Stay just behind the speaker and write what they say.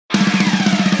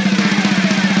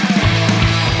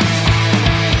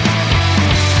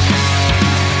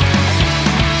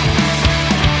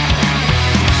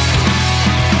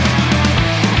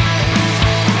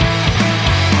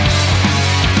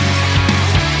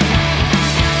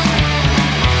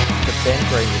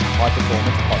High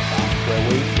Performance Podcast, where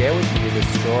we share with you the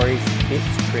stories,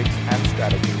 tips, tricks and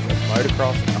strategies of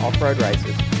motocross and off-road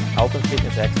racers, health and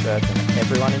fitness experts and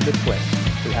everyone in between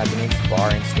who has an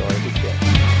inspiring story to share.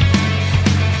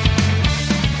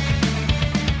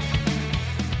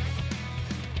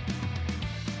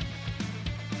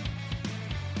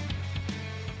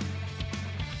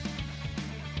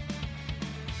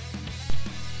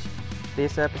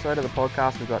 This episode of the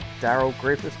podcast, we've got Daryl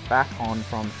Griffiths back on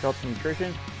from Shots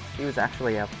Nutrition. He was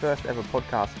actually our first ever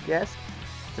podcast guest.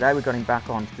 Today we got him back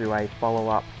on to do a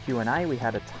follow-up Q&A. We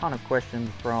had a ton of questions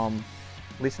from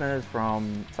listeners,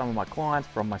 from some of my clients,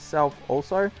 from myself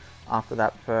also, after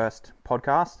that first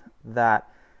podcast, that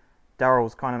Daryl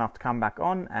was kind enough to come back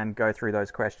on and go through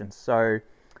those questions. So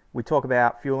we talk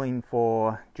about fueling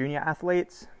for junior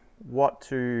athletes, what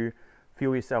to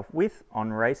fuel yourself with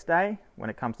on race day when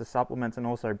it comes to supplements, and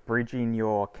also bridging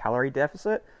your calorie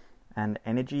deficit and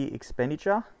energy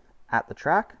expenditure at the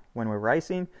track when we're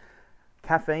racing.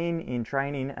 Caffeine in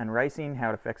training and racing, how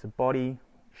it affects the body,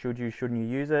 should you, shouldn't you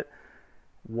use it,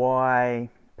 why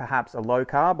perhaps a low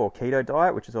carb or keto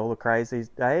diet, which is all the craze these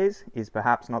days, is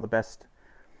perhaps not the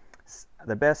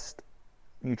best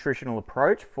nutritional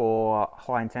approach for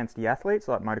high intensity athletes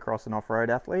like motocross and off-road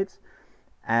athletes.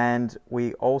 And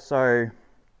we also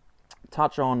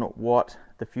touch on what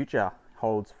the future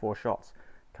holds for Shots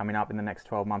coming up in the next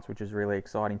 12 months, which is really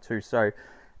exciting too. So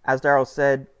as Daryl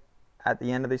said at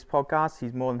the end of this podcast,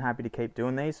 he's more than happy to keep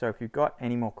doing these. So if you've got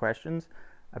any more questions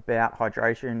about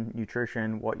hydration,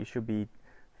 nutrition, what you should be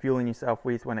fueling yourself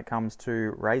with when it comes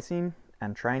to racing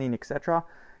and training, etc.,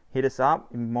 hit us up.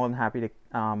 I'm more than happy to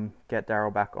get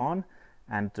Daryl back on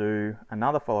and do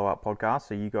another follow-up podcast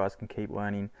so you guys can keep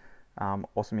learning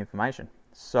awesome information.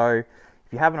 So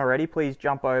if you haven't already, please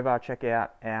jump over, check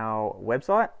out our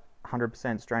website,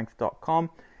 100percentstrength.com.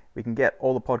 We can get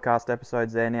all the podcast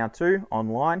episodes there now too,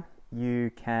 online.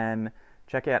 You can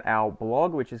check out our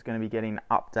blog, which is going to be getting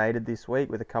updated this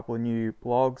week with a couple of new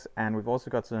blogs, and we've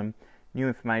also got some new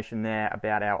information there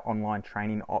about our online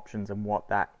training options and what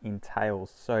that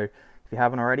entails. So if you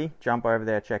haven't already, jump over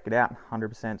there, check it out,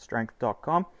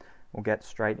 100percentstrength.com. We'll get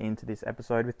straight into this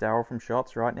episode with Daryl from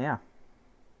Shots right now.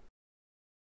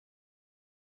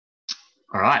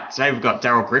 All right, today we've got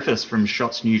Daryl Griffiths from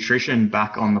Shots Nutrition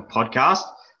back on the podcast.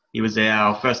 He was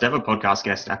our first ever podcast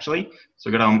guest, actually. So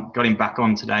we got him back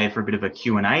on today for a bit of a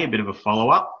Q&A, a bit of a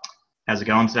follow-up. How's it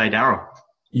going today, Daryl?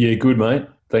 Yeah, good, mate.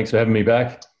 Thanks for having me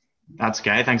back. That's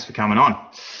okay. Thanks for coming on.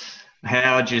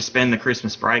 How did you spend the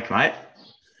Christmas break, mate?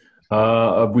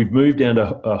 We've moved down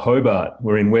to Hobart.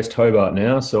 We're in West Hobart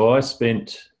now. So I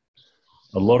spent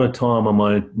a lot of time on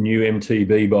my new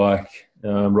MTB bike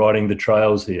riding the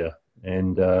trails here.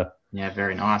 And yeah,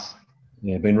 very nice.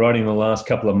 Yeah, been riding the last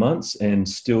couple of months and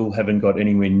still haven't got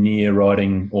anywhere near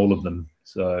riding all of them.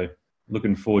 So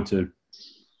looking forward to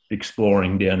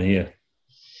exploring down here.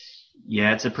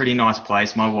 Yeah, it's a pretty nice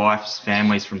place. My wife's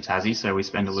family's from Tassie, so we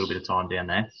spend a little bit of time down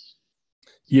there.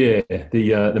 Yeah,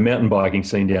 the mountain biking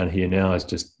scene down here now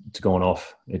it's gone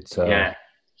off. It's yeah.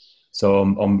 So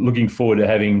I'm looking forward to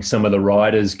having some of the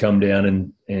riders come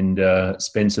down and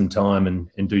spend some time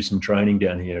and do some training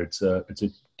down here. It's a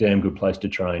damn good place to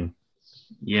train.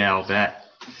 Yeah, I'll bet.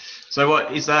 So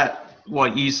what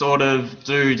you sort of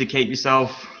do to keep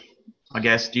yourself, I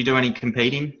guess, do you do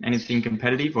anything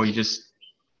competitive, or you just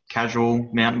casual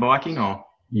mountain biking? Or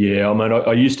Yeah, I mean,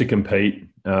 I used to compete,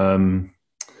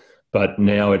 but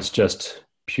now it's just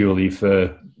purely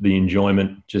for the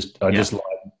enjoyment. I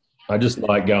just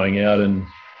like going out and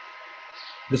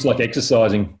just like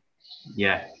exercising.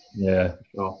 Yeah. Yeah.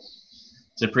 Sure.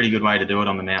 It's a pretty good way to do it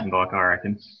on the mountain bike, I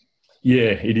reckon.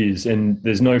 Yeah, it is. And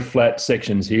there's no flat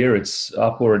sections here. It's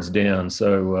up or it's down.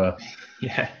 So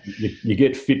yeah, you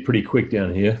get fit pretty quick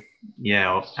down here.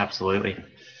 Yeah, absolutely.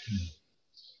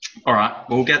 All right,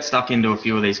 we'll get stuck into a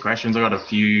few of these questions. I got a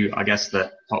few, I guess,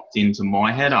 that popped into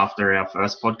my head after our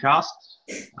first podcast.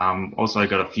 Also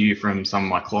got a few from some of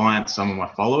my clients, some of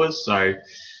my followers. So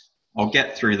I'll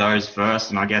get through those first,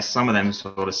 and I guess some of them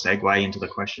sort of segue into the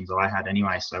questions that I had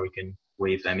anyway, so we can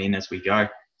weave them in as we go.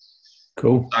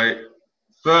 Cool. So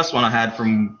first one I had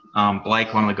from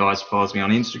Blake, one of the guys who follows me on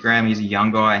Instagram. He's a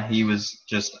young guy. He was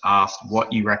just asked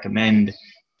what you recommend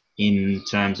in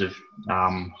terms of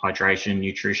hydration,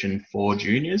 nutrition for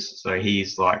juniors. So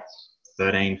he's like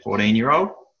 13, 14-year-old.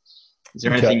 Is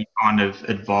there anything you kind of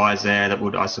advise there that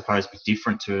would, I suppose, be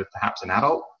different to perhaps an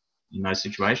adult in those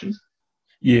situations?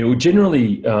 Yeah, well,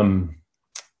 generally,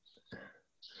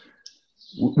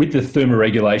 with the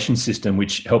thermoregulation system,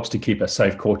 which helps to keep a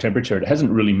safe core temperature, it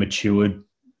hasn't really matured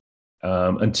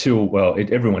until, well,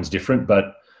 everyone's different,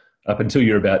 but up until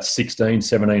you're about 16,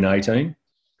 17, 18.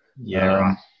 Yeah,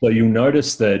 right. So you'll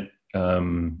notice that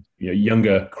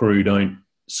younger crew don't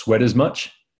sweat as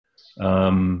much.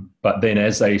 But then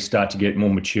as they start to get more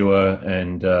mature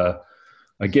and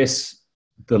I guess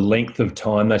the length of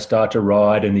time they start to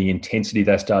ride and the intensity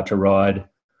they start to ride,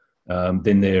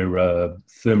 then their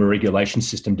thermoregulation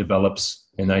system develops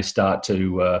and they start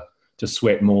to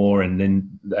sweat more, and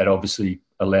then that obviously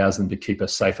allows them to keep a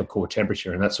safer core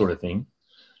temperature and that sort of thing.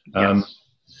 Yeah.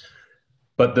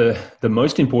 But the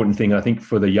most important thing, I think,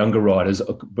 for the younger riders,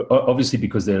 obviously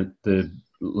because the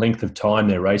length of time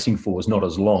they're racing for is not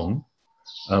as long,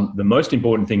 the most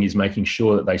important thing is making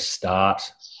sure that they start,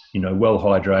 well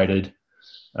hydrated,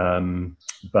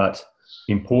 but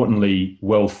importantly,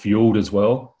 well fueled as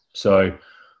well. So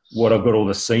what I've got all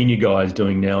the senior guys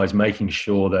doing now is making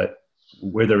sure that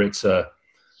whether it's a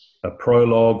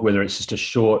prologue, whether it's just a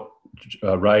short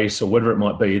race or whatever it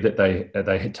might be, that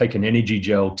they take an energy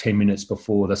gel 10 minutes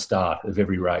before the start of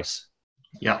every race.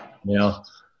 Yeah. Now,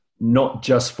 not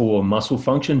just for muscle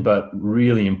function, but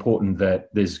really important that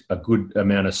there's a good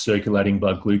amount of circulating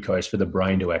blood glucose for the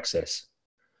brain to access.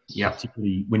 Yeah.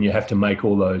 Particularly when you have to make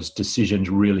all those decisions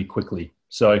really quickly.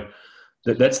 So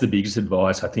that's the biggest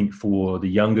advice, I think, for the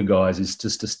younger guys is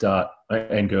just to start,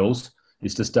 and girls,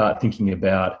 is to start thinking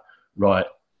about, right,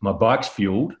 my bike's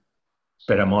fueled,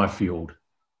 but am I fueled?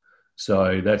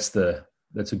 So that's a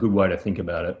good way to think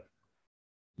about it.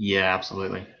 Yeah,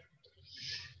 absolutely.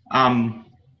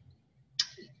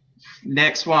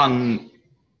 Next one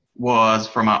was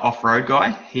from an off-road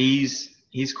guy. His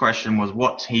question was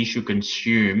what he should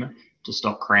consume to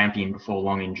stop cramping before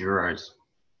long enduros.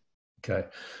 Okay.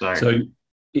 So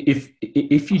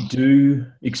if you do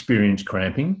experience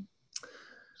cramping,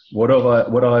 what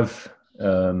I've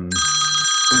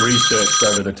researched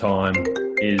over the time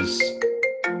is,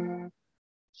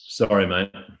 sorry,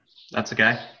 mate. That's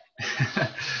okay.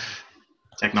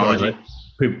 Technology.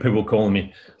 Sorry, people calling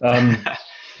me.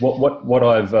 What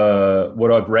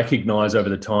I've recognised over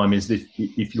the time is that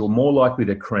if you're more likely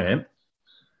to cramp,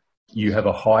 you have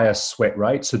a higher sweat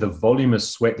rate. So the volume of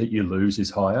sweat that you lose is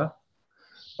higher.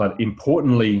 But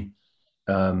importantly,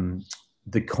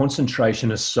 the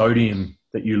concentration of sodium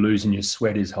that you lose in your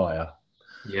sweat is higher.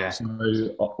 Yeah.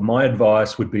 So my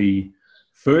advice would be,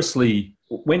 firstly,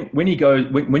 when you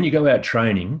go out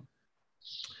training,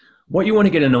 what you want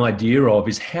to get an idea of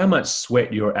is how much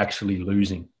sweat you're actually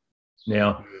losing.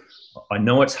 Now, I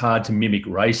know it's hard to mimic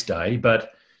race day,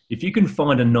 but if you can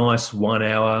find a nice 1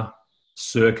 hour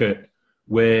circuit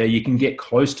where you can get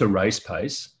close to race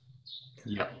pace,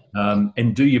 yeah,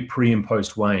 and do your pre and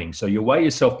post weighing. So you weigh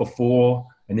yourself before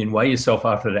and then weigh yourself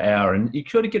after the hour, and you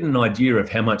sort of get an idea of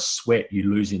how much sweat you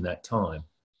lose in that time.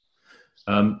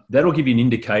 That'll give you an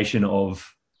indication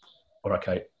of,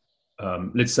 okay,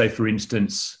 let's say, for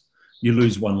instance, you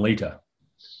lose 1 litre.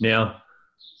 Now,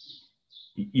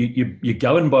 you're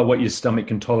going by what your stomach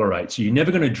can tolerate. So you're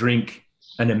never going to drink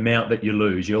an amount that you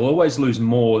lose. You'll always lose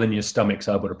more than your stomach's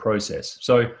able to process.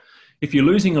 So if you're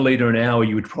losing 1 litre an hour,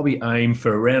 you would probably aim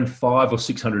for around 500 or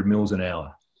 600 mils an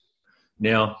hour.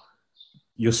 Now,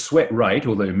 your sweat rate,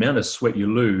 or the amount of sweat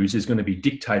you lose, is going to be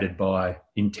dictated by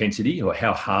intensity, or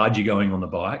how hard you're going on the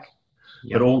bike,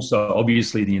 but also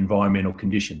obviously the environmental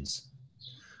conditions.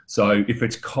 So if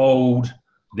it's cold,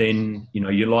 then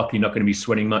you're likely not going to be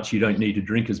sweating much. You don't need to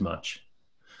drink as much.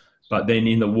 But then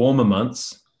in the warmer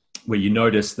months, where you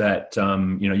notice that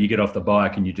you get off the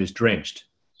bike and you're just drenched.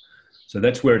 So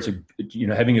that's where it's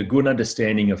having a good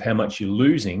understanding of how much you're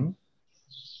losing,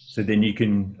 so then you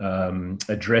can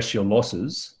address your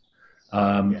losses.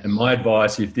 And my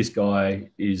advice, if this guy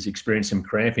is experiencing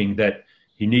cramping, that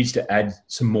he needs to add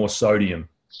some more sodium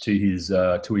to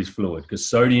his fluid, because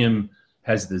sodium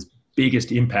has the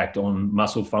biggest impact on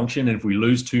muscle function. And if we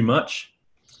lose too much,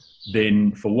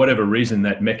 then for whatever reason,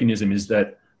 that mechanism is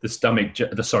that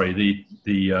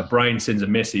the brain sends a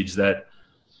message that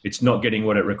it's not getting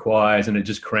what it requires, and it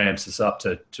just cramps us up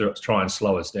to try and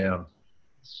slow us down.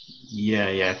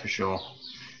 Yeah, for sure.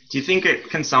 Do you think it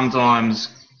can sometimes,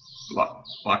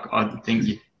 like I think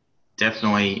you're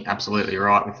definitely absolutely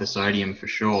right with the sodium for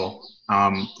sure.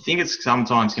 Do you think it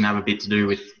sometimes can have a bit to do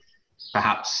with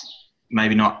perhaps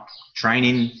maybe not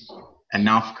training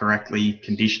enough correctly,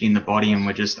 conditioning the body, and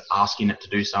we're just asking it to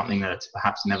do something that it's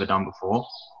perhaps never done before?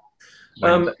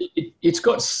 It's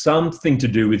got something to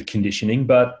do with conditioning,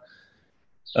 but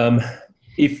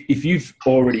if you've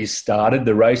already started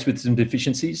the race with some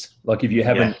deficiencies, like if you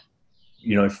haven't,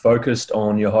 focused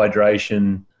on your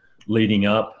hydration leading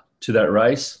up to that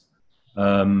race,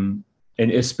 and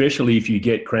especially if you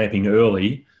get cramping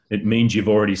early, it means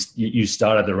you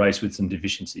started the race with some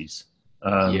deficiencies.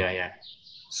 Yeah.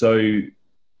 So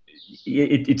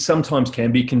it sometimes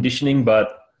can be conditioning,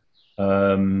 but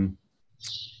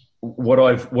what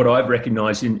I've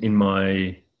recognised in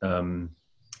my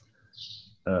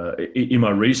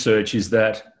research is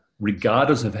that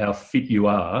regardless of how fit you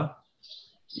are,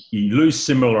 you lose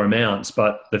similar amounts,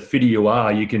 but the fitter you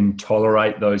are, you can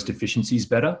tolerate those deficiencies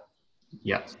better.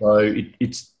 Yeah. So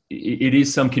it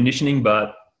is some conditioning,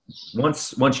 but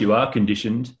once you are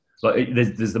conditioned, like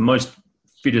there's the most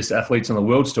fittest athletes in the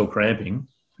world still cramping.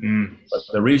 But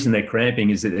the reason they're cramping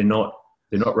is that they're not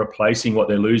replacing what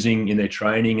they're losing in their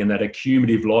training, and that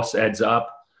accumulative loss adds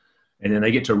up. And then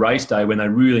they get to race day when they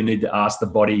really need to ask the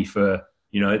body for,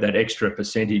 that extra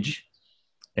percentage.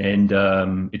 And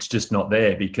it's just not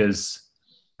there because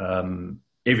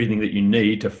everything that you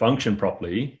need to function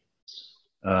properly,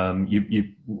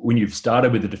 when you've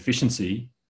started with a deficiency,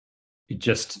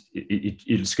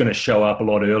 it's going to show up a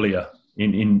lot earlier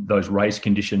in those race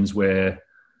conditions where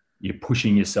you're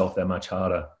pushing yourself that much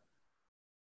harder.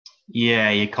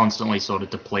 Yeah, you're constantly sort of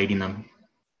depleting them.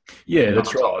 Yeah,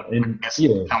 that's right. And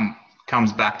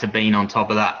comes back to being on top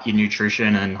of that, your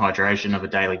nutrition and hydration of a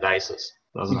daily basis,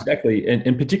 doesn't it? Exactly.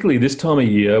 And particularly this time of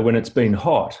year when it's been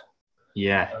hot.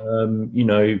 Yeah.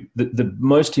 The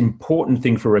most important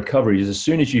thing for recovery is as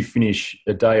soon as you finish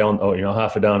a day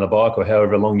half a day on the bike or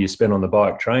however long you spend on the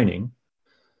bike training,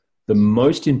 the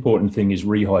most important thing is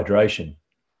rehydration.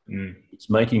 It's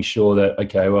making sure that,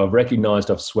 okay, well, I've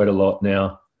recognized I've sweat a lot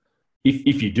now.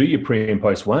 If you do your pre and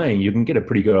post weighing, you can get a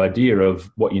pretty good idea of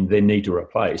what you then need to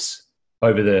replace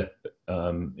over the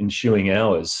ensuing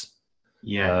hours.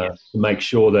 To make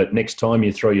sure that next time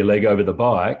you throw your leg over the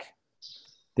bike,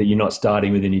 that you're not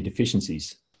starting with any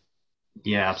deficiencies.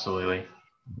 Yeah, absolutely.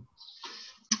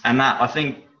 And that I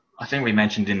think we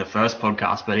mentioned in the first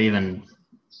podcast, but even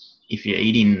if you're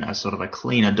eating a sort of a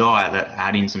cleaner diet, that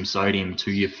adding some sodium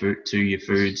to your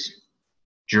foods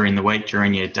during the week,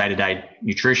 during your day-to-day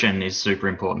nutrition is super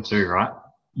important too, right?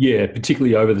 Yeah,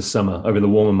 particularly over the summer, over the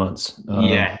warmer months.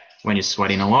 When you're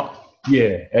sweating a lot.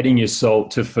 Yeah, adding your salt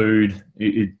to food,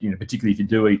 particularly if you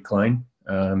do eat clean.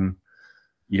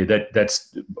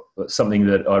 That's something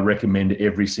that I recommend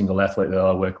every single athlete that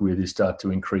I work with is start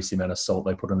to increase the amount of salt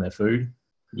they put on their food.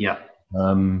 Yeah.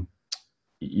 I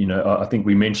think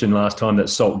we mentioned last time that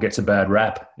salt gets a bad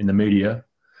rap in the media.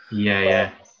 Yeah.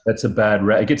 That's a bad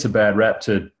rap. It gets a bad rap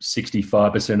to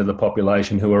 65% of the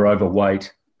population who are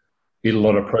overweight, eat a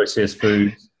lot of processed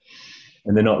foods,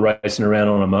 and they're not racing around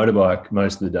on a motorbike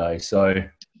most of the day. So,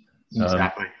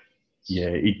 exactly.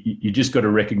 You just got to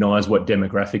recognize what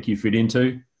demographic you fit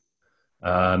into.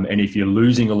 And if you're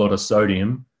losing a lot of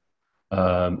sodium,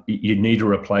 you need to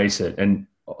replace it. And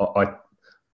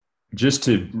just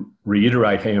to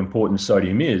reiterate how important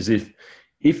sodium is, if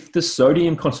the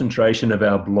sodium concentration of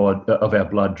our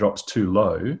blood drops too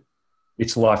low,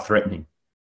 it's life-threatening.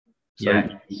 So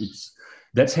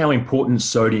that's how important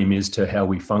sodium is to how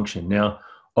we function. Now,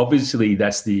 obviously,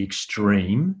 that's the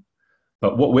extreme.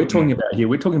 But what we're talking about here,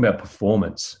 we're talking about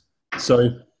performance.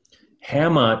 So how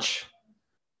much,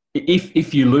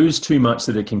 if you lose too much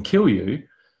that it can kill you,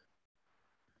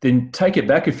 then take it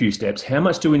back a few steps. How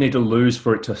much do we need to lose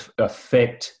for it to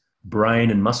affect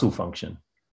brain and muscle function?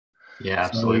 Yeah,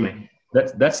 absolutely. So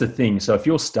that's the thing. So if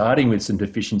you're starting with some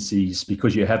deficiencies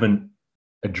because you haven't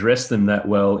addressed them that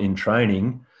well in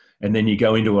training, and then you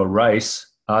go into a race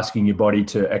asking your body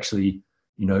to actually,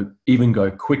 even go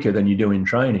quicker than you do in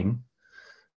training,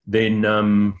 then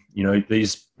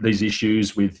these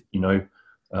issues with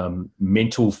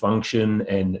mental function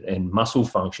and muscle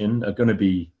function are going to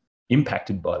be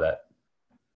impacted by that.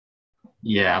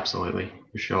 Yeah, absolutely,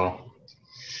 for sure.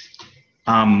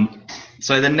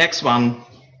 So the next one,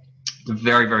 a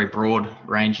very, very broad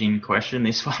ranging question,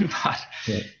 this one,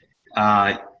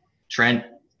 but Trent,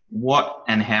 what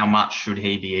and how much should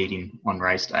he be eating on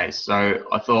race days? So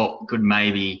I thought could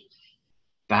maybe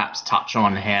perhaps touch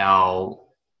on how,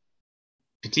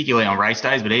 particularly on race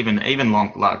days, but even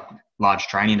long, large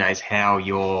training days, how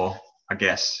your,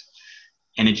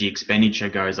 energy expenditure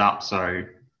goes up. So,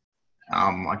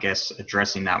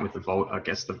 addressing that with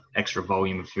the extra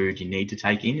volume of food you need to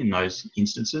take in those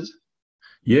instances.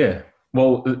 Yeah.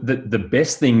 Well, the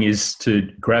best thing is to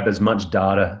grab as much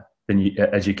data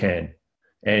as you can.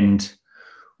 And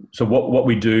so what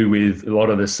we do with a lot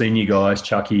of the senior guys,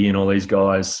 Chucky and all these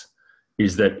guys,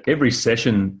 is that every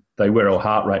session they wear a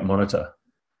heart rate monitor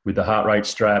with the heart rate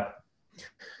strap.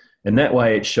 And that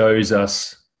way it shows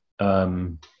us their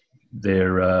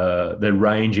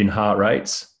range in heart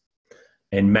rates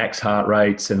and max heart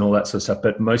rates and all that sort of stuff.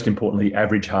 But most importantly,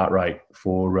 average heart rate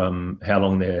for how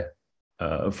long they're,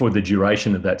 for the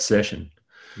duration of that session.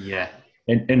 Yeah.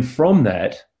 And from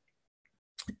that,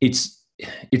 it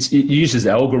uses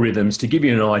algorithms to give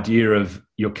you an idea of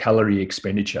your calorie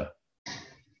expenditure.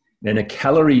 And a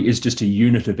calorie is just a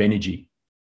unit of energy.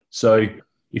 So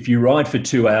if you ride for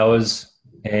 2 hours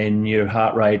and your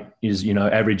heart rate is,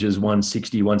 averages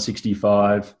 160,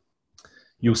 165,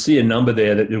 you'll see a number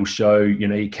there that will show,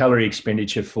 your calorie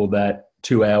expenditure for that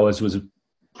 2 hours was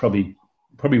probably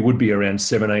would be around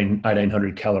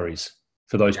 1,800 calories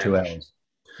for those 2 hours.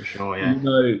 For sure,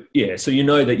 yeah. So you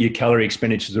know that your calorie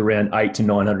expenditure is around 800 to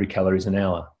 900 calories an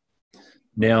hour.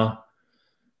 Now,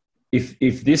 if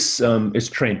this is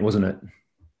Trent, wasn't it?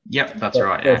 Yep, that's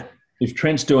right. Yeah. If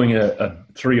Trent's doing a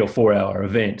 3 or 4 hour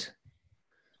event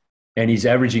and he's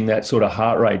averaging that sort of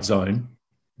heart rate zone,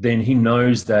 then he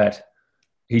knows that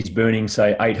he's burning,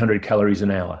 say, 800 calories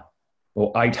an hour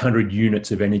or 800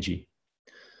 units of energy.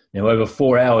 Now, over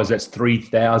 4 hours, that's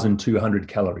 3,200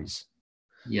 calories.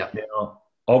 Yeah. Now,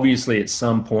 obviously, at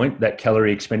some point, that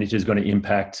calorie expenditure is going to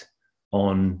impact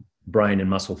on brain and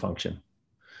muscle function.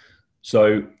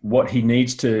 So what he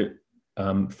needs to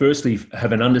firstly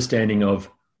have an understanding of,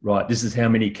 right, this is how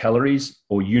many calories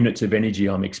or units of energy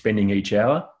I'm expending each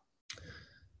hour.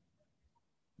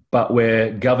 But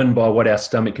we're governed by what our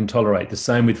stomach can tolerate. The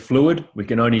same with fluid. We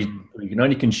can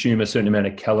only consume a certain amount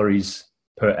of calories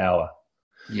per hour.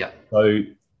 Yeah. So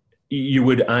you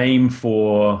would aim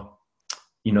for,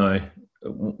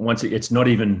 once it's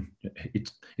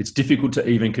difficult to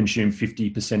even consume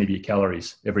 50% of your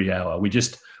calories every hour. We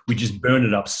just burn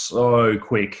it up so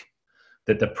quick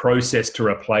that the process to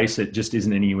replace it just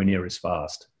isn't anywhere near as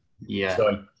fast. Yeah.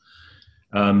 So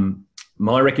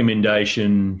my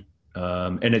recommendation,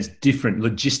 and it's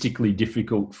logistically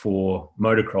difficult for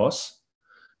motocross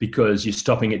because you're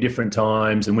stopping at different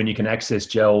times and when you can access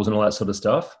gels and all that sort of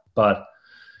stuff. But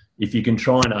if you can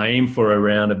try and aim for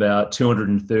around about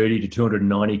 230 to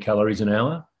 290 calories an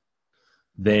hour,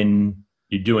 then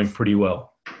you're doing pretty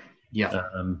well. Yeah.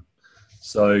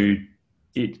 So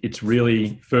it's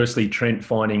really, firstly, Trent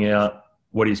finding out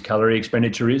what his calorie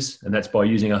expenditure is, and that's by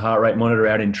using a heart rate monitor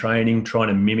out in training, trying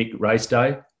to mimic race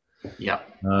day. Yeah.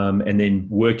 And then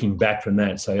working back from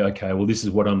that, say, okay, well, this is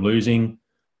what I'm losing.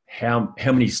 How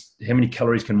many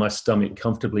calories can my stomach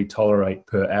comfortably tolerate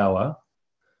per hour?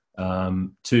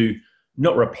 To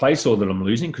not replace all that I'm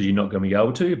losing, because you're not going to be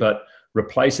able to, but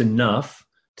replace enough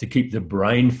to keep the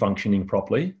brain functioning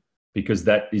properly, because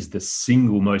that is the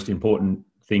single most important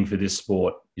thing for this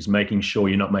sport, is making sure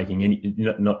you're not making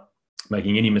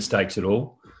any mistakes at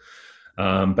all.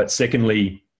 But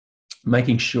secondly,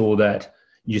 making sure that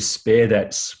you spare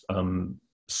that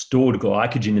stored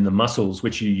glycogen in the muscles,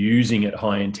 which you're using at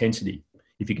high intensity.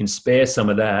 If you can spare some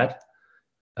of that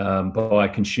by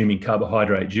consuming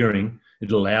carbohydrate during,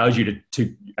 it allows you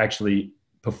to actually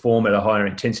perform at a higher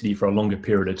intensity for a longer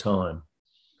period of time.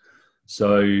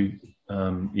 So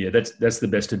that's the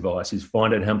best advice, is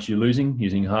find out how much you're losing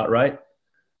using heart rate,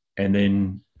 and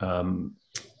then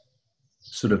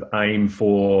sort of aim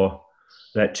for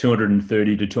that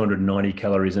 230 to 290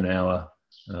 calories an hour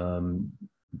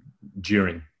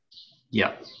during.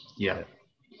 Yeah.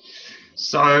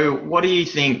 So what do you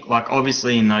think, like,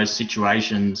 obviously in those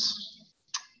situations,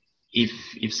 if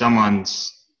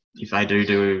they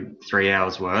do 3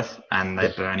 hours worth and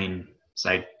they're burning,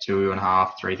 say,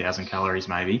 2,500, 3,000 calories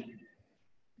maybe,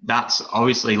 that's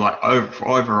obviously like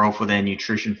overall for their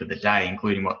nutrition for the day,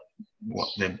 including what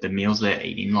the meals they're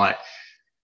eating, like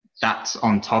that's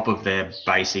on top of their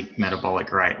basic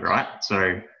metabolic rate, right?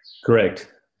 So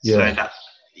correct. Yeah. So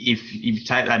if you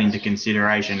take that into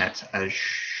consideration, that's a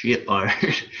shitload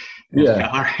of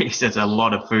calories. That's a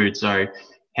lot of food. So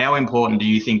how important do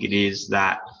you think it is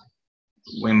that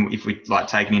if we like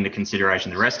taking into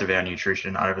consideration the rest of our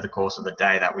nutrition over the course of the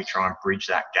day, that we try and bridge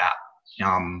that gap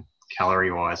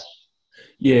calorie wise?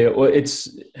 Yeah, well, it's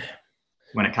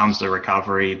when it comes to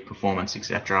recovery, performance,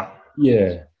 etc.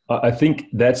 Yeah, I think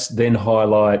that's then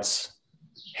highlights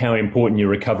how important your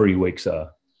recovery weeks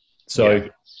are. So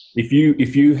if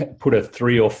you put a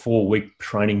 3 or 4 week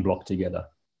training block together,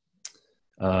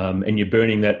 and you're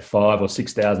burning that 5,000 or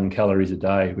 6,000 calories a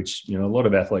day, which a lot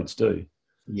of athletes do.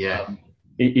 Yeah,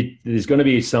 there's going to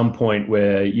be some point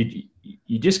where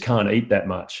you just can't eat that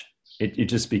much. It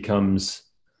just becomes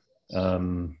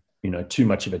too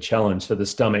much of a challenge for the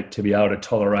stomach to be able to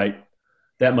tolerate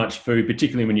that much food,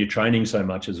 particularly when you're training so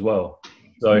much as well.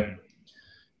 So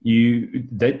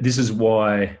this is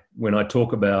why when I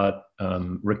talk about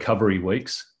recovery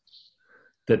weeks,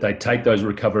 that they take those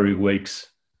recovery weeks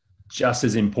just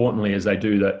as importantly as they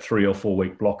do that 3 or 4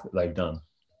 week block that they've done.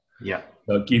 Yeah.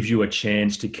 So it gives you a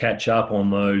chance to catch up on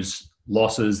those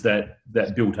losses that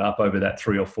built up over that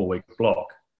 3 or 4 week block.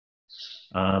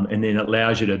 and then it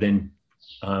allows you to then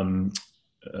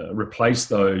replace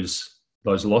those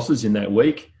losses in that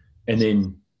week, and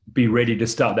then be ready to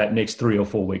start that next 3 or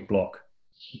 4 week block.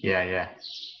 Yeah.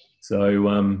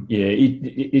 So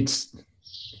it's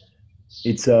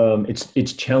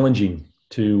challenging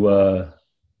to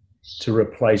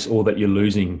replace all that you're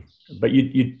losing, but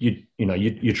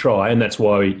you try, and that's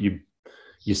why you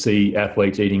see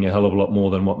athletes eating a hell of a lot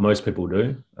more than what most people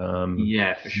do.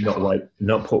 Yeah, for sure.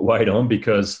 Not put weight on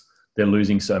because they're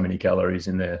losing so many calories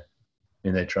in their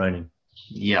training.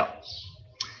 Yeah.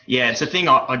 Yeah, it's a thing.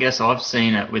 I guess I've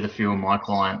seen it with a few of my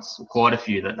clients, quite a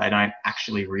few, that they don't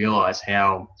actually realize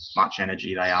how much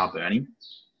energy they are burning.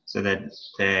 So they're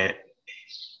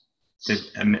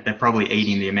probably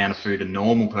eating the amount of food a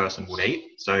normal person would eat.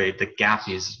 So the gap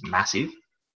is massive.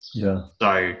 Yeah.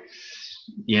 So,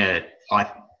 yeah,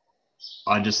 I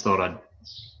just thought I'd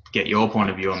get your point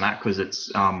of view on that, because it's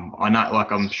I know,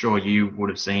 like, I'm sure you would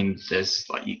have seen, there's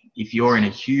like, if you're in a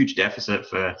huge deficit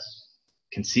for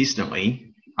consistently,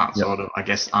 sort of, I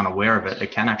guess, unaware of it, it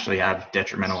can actually have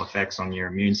detrimental effects on your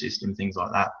immune system, things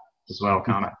like that as well,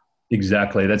 can't it?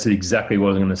 Exactly. That's exactly what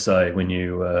I was going to say when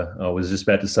you, I was just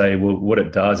about to say, well, what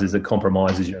it does is it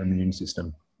compromises your immune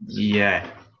system. Yeah.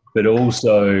 But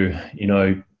also,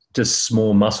 just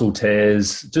small muscle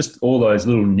tears, just all those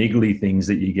little niggly things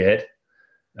that you get,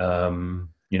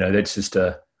 that's just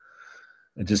it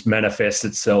just manifests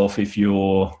itself if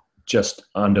you're just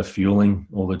under fueling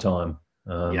all the time.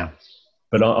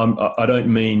 But I don't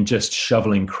mean just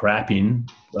shoveling crap in,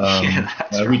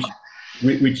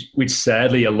 which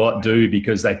sadly a lot do,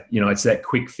 because they, it's that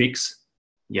quick fix.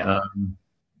 Yeah.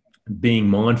 Being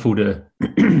mindful to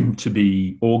to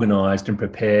be organised and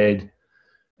prepared,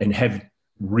 and have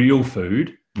real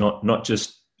food, not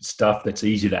just stuff that's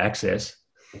easy to access.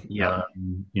 Yeah.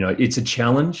 It's a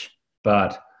challenge,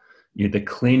 but the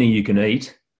cleaner you can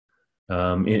eat.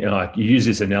 I use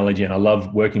this analogy, and I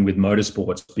love working with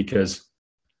motorsports, because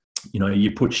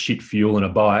you put shit fuel in a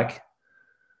bike,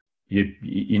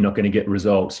 you're not going to get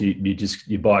results.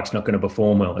 Your bike's not going to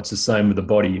perform well. It's the same with the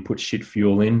body. You put shit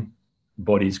fuel in,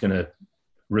 body's going to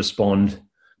respond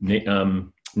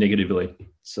negatively.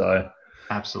 So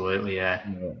absolutely, yeah.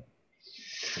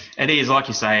 It is, like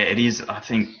you say, it is. I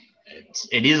think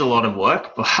it is a lot of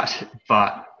work,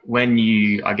 but when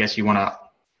you want to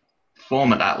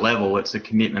perform at that level, it's a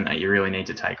commitment that you really need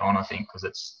to take on, I think, because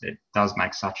it does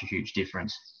make such a huge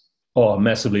difference. Oh,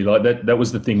 massively. Like that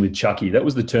was the thing with Chucky. That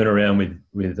was the turnaround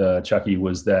with Chucky,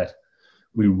 was that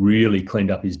we really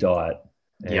cleaned up his diet.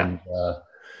 And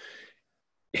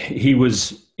he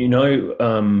was,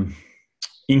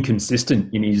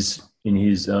 inconsistent in his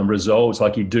results.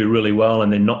 Like, he'd do really well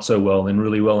and then not so well, and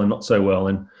really well and not so well.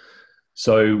 And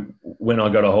so when I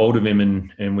got a hold of him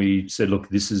and we said, look,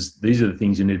 these are the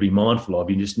things you need to be mindful of.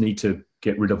 You just need to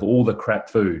get rid of all the crap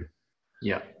food.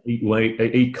 Yeah.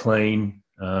 Eat clean.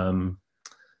 And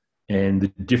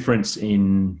the difference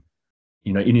in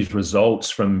his results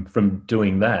from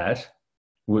doing that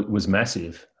was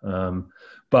massive.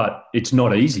 But it's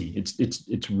not easy.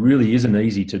 It really isn't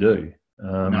easy to do.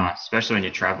 No, especially when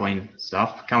you're traveling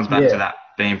stuff. It comes back to that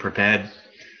being prepared.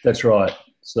 That's right.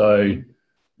 So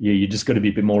you just got to be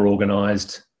a bit more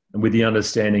organized, and with the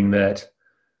understanding that,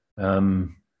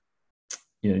 an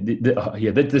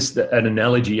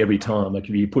analogy every time. Like,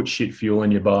 if you put shit fuel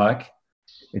in your bike,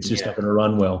 it's just not going to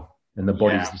run well, and the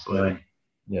body's the same.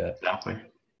 Yeah, exactly.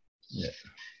 Yeah.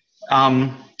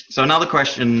 So another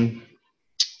question.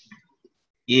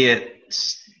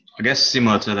 It's, I guess,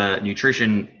 similar to the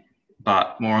nutrition,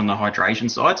 but more on the hydration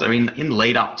side. So in the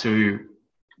lead up to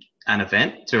an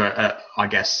event, to I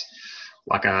guess,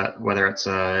 like whether it's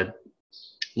a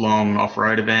long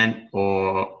off-road event,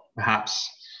 or perhaps,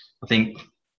 I think,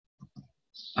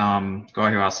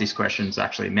 guy who asked this question is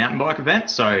actually a mountain bike event.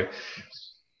 So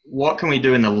what can we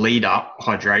do in the lead up,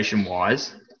 hydration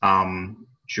wise?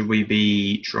 Should we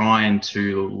be trying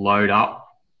to load up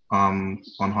on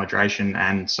hydration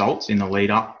and salts in the lead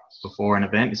up before an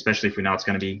event, especially if we know it's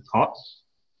going to be hot?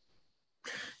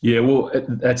 Yeah, well,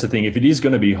 that's the thing. If it is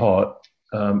going to be hot,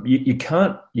 you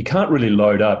can't really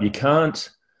load up. You can't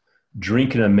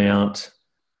drink an amount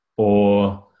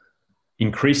or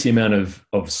increase the amount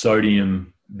of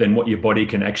sodium than what your body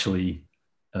can actually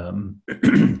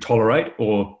tolerate.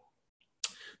 Or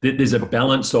there's a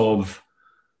balance of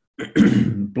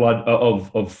blood,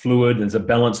 of fluid. There's a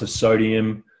balance of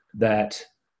sodium that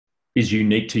is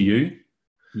unique to you.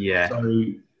 Yeah. So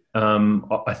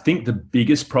I think the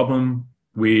biggest problem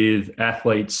with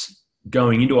athletes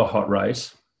going into a hot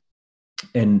race,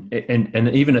 and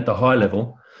even at the high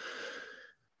level,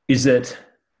 is that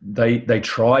they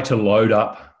try to load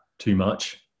up too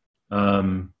much,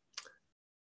 and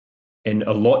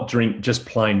a lot drink just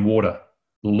plain water,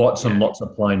 lots and lots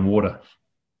of plain water,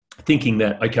 thinking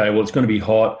that, okay, well, it's going to be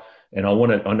hot and I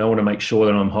want to make sure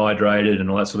that I'm hydrated and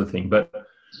all that sort of thing. But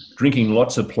drinking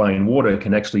lots of plain water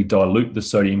can actually dilute the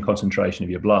sodium concentration of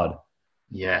your blood.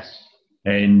 Yeah.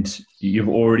 And you've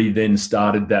already then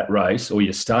started that race, or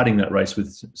you're starting that race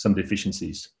with some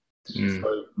deficiencies.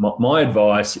 So my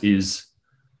advice is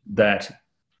that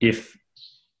if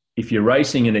you're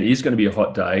racing and it is going to be a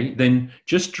hot day, then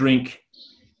just drink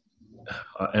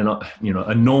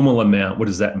a normal amount. What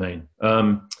does that mean?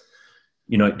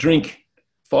 Drink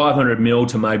 500 ml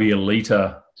to maybe a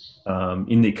litre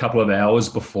in the couple of hours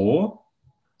before.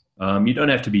 You don't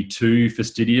have to be too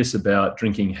fastidious about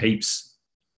drinking heaps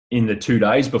in the 2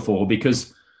 days before,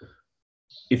 because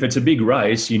if it's a big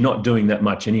race, you're not doing that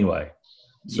much anyway.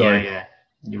 So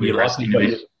you're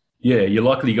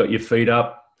likely got your feet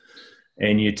up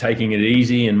and you're taking it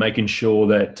easy and making sure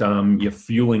that you're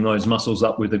fueling those muscles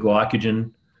up with the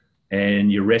glycogen,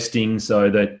 and you're resting so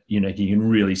that you can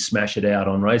really smash it out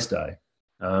on race day.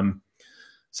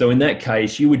 So in that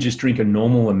case, you would just drink a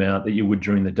normal amount that you would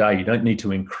during the day. You don't need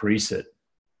to increase it,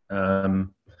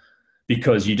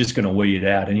 because you're just going to weed it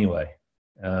out anyway.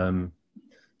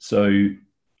 So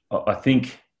I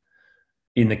think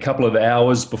in the couple of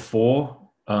hours before,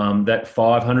 that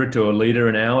 500 to a litre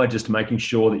an hour, just making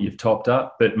sure that you've topped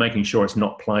up, but making sure it's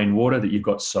not plain water, that you've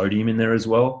got sodium in there as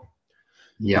well.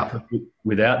 Yeah.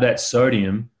 Without that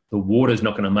sodium, the water's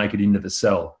not going to make it into the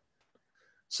cell.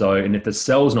 So, and if the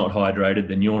cell's not hydrated,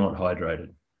 then you're not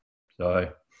hydrated. So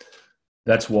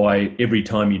that's why every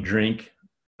time you drink,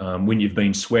 when you've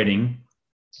been sweating,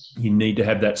 you need to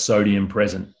have that sodium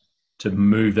present to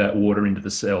move that water into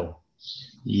the cell.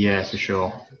 Yeah, for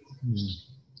sure.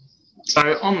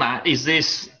 So on that, is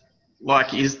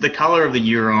the colour of the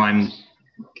urine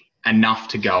enough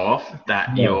to go off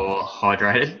that you're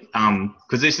hydrated?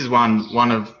 Because this is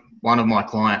one of my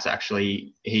clients,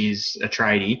 actually. He's a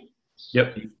tradie.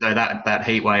 Yep. So that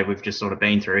heat wave we've just sort of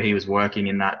been through, he was working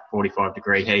in that 45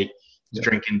 degree heat,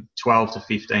 drinking 12 to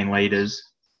 15 litres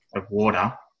of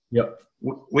water. Yep.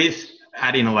 With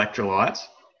adding electrolytes,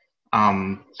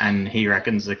 and he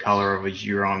reckons the colour of his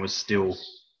urine was still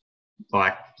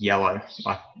like yellow,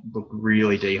 like looked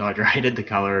really dehydrated, the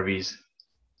colour of his.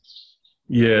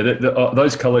 Yeah,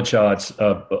 those colour charts,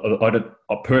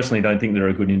 I personally don't think they're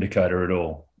a good indicator at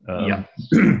all.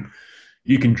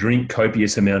 You can drink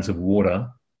copious amounts of water,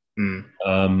 and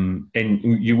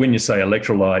when you say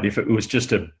electrolyte, if it was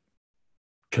just a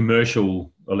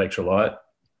commercial electrolyte,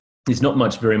 there's not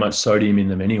very much sodium in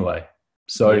them anyway.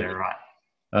 So,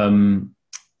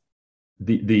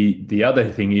 the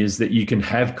other thing is that you can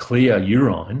have clear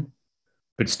urine,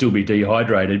 but still be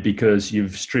dehydrated because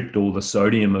you've stripped all the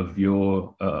sodium of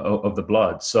your of the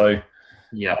blood. So,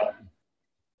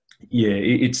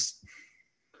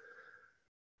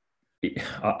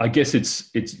 I guess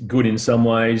it's good in some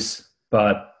ways,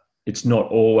 but it's not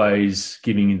always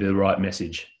giving you the right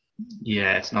message.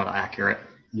 Yeah, it's not accurate.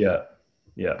 Yeah.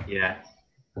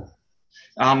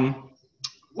 I'm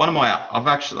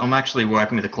actually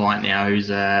working with a client now who's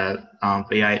a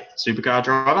V8 supercar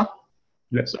driver.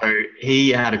 Yeah. So he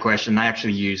had a question. They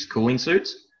actually use cooling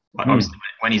suits. Like obviously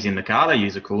when he's in the car, they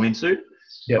use a cooling suit.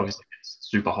 Yeah. Obviously it's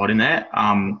super hot in there.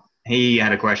 He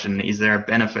had a question: is there a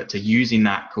benefit to using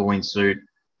that cooling suit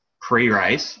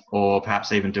pre-race, or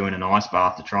perhaps even doing an ice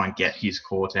bath to try and get his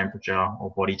core temperature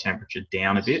or body temperature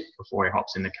down a bit before he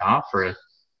hops in the car for a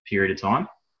period of time?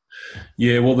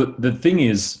 Yeah, well, the thing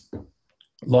is,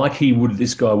 like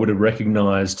this guy would have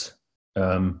recognised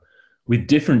with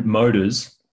different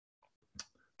motors,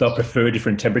 they'll prefer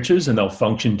different temperatures and they'll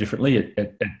function differently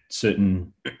at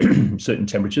certain certain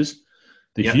temperatures.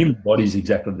 The human body is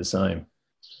exactly the same.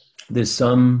 There's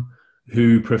some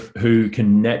who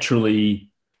can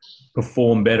naturally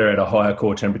perform better at a higher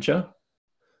core temperature,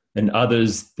 and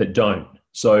others that don't.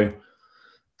 So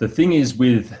the thing is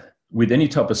with any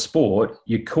type of sport,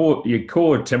 your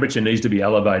core temperature needs to be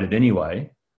elevated anyway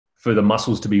for the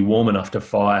muscles to be warm enough to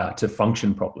fire, to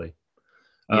function properly.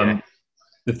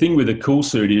 The thing with a cool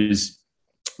suit is,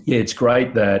 it's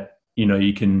great that,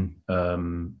 you can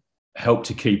help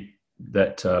to keep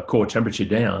that core temperature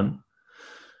down,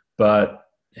 but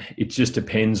it just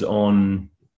depends on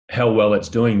how well it's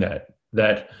doing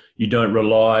that you don't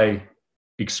rely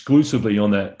exclusively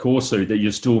on that core suit, that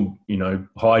you're still,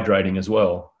 hydrating as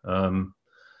well.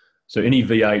 So any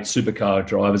V8 supercar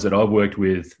drivers that I've worked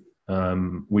with,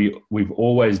 we've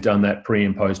always done that pre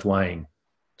and post weighing,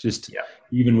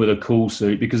 even with a cool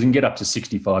suit, because it can get up to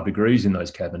 65 degrees in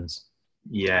those cabins.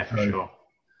 Yeah, for sure.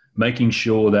 making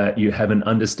sure that you have an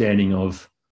understanding of,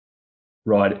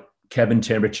 right, cabin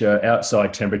temperature,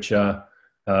 outside temperature,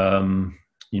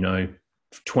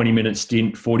 20-minute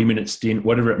stint, 40-minute stint,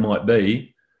 whatever it might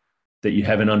be, that you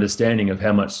have an understanding of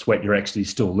how much sweat you're actually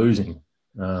still losing.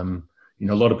 A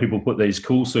lot of people put these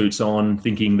cool suits on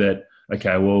thinking that,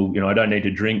 okay, well, I don't need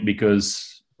to drink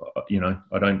because,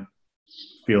 I don't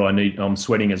feel I'm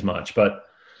sweating as much. But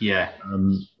yeah,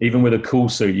 even with a cool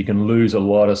suit, you can lose a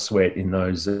lot of sweat in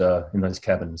those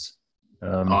cabins.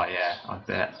 Oh yeah, I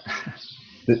bet.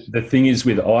 The thing is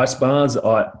with ice baths,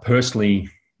 I personally,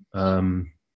 the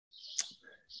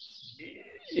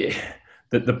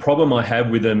problem I have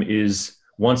with them is,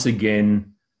 once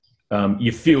again,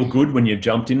 you feel good when you've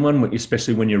jumped in one,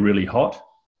 especially when you're really hot.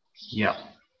 Yeah.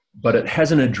 But it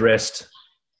hasn't addressed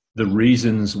the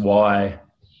reasons why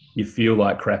you feel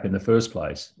like crap in the first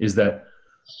place. Is that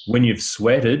when you've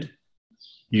sweated,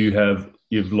 you've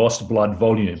lost blood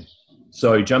volume.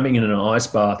 So jumping in an ice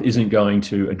bath isn't going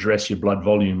to address your blood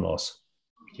volume loss.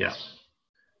 Yeah.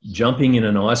 Jumping in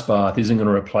an ice bath isn't going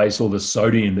to replace all the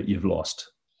sodium that you've lost.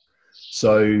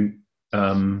 So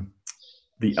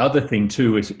the other thing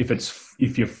too is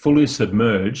if you're fully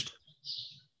submerged,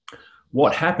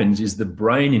 what happens is the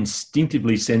brain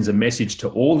instinctively sends a message to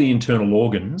all the internal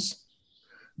organs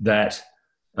that,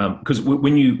 because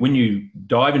when you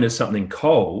dive into something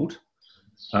cold,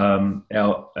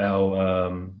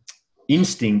 our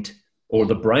instinct, or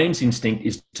the brain's instinct,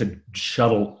 is to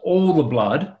shuttle all the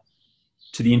blood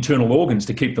to the internal organs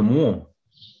to keep them warm.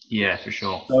 Yeah, for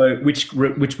sure. So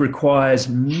which requires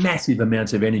massive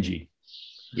amounts of energy.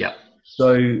 Yeah.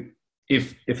 So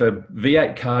if a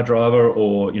V8 car driver,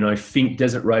 or Fink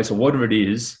Desert Race or whatever it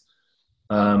is,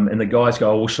 and the guys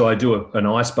go, well, should I do an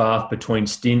ice bath between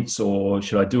stints, or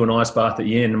should I do an ice bath at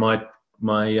the end? My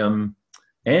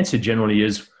answer generally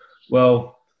is,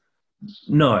 well,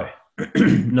 no,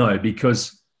 no,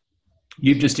 because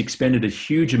you've just expended a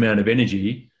huge amount of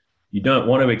energy. You don't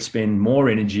want to expend more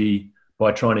energy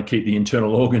by trying to keep the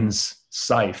internal organs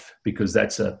safe, because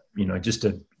that's just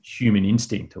a human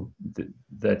instinct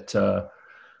it's a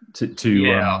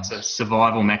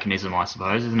survival mechanism, I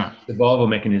suppose, isn't it? Survival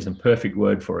mechanism, perfect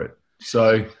word for it.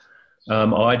 So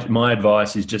my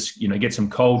advice is just get some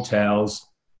cold towels,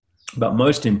 but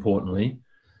most importantly,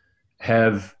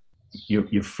 have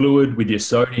your fluid with your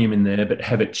sodium in there, but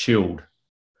have it chilled,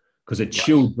 because a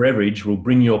chilled beverage will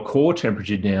bring your core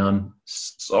temperature down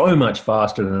so much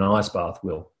faster than an ice bath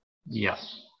will. Yeah.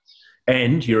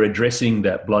 And you're addressing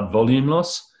that blood volume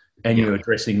loss, and you're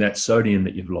addressing that sodium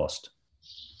that you've lost.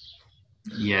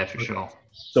 Yeah, for sure.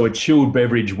 So a chilled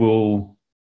beverage will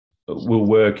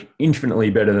work infinitely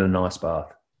better than an ice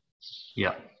bath.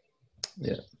 Yeah.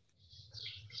 Yeah.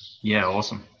 Yeah,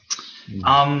 awesome.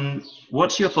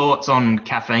 What's your thoughts on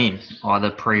caffeine,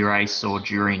 either pre-race or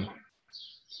during?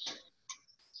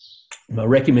 My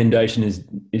recommendation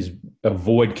is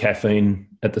avoid caffeine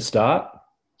at the start.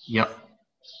 Yep.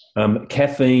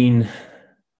 Caffeine,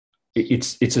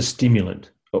 it's a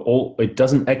stimulant. It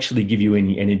doesn't actually give you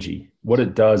any energy. What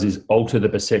it does is alter the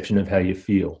perception of how you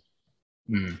feel.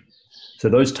 Mm. So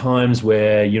those times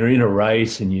where you're in a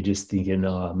race and you're just thinking,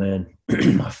 oh man,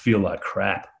 I feel like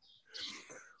crap,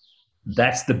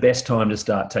 that's the best time to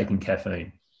start taking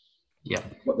caffeine. Yeah.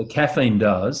 What the caffeine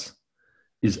does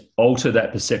is alter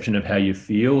that perception of how you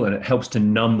feel, and it helps to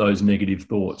numb those negative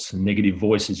thoughts and negative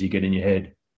voices you get in your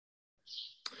head.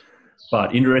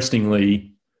 But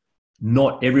interestingly,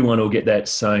 not everyone will get that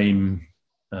same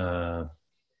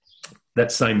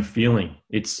feeling.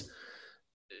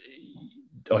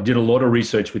 I did a lot of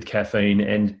research with caffeine,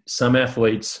 and some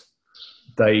athletes,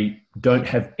 they don't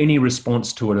have any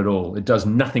response to it at all. It does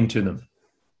nothing to them,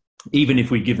 even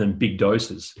if we give them big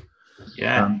doses.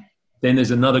 Yeah. Then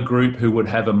there's another group who would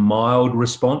have a mild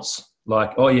response,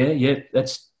 like, oh yeah,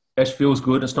 that feels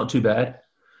good, it's not too bad.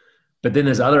 But then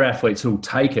there's other athletes who'll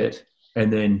take it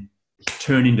and then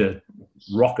turn into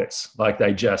rockets, like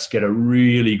they just get a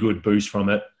really good boost from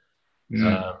it.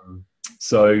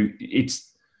 So it's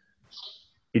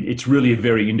really a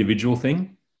very individual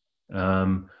thing.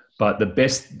 But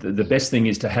the best thing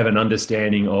is to have an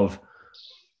understanding of,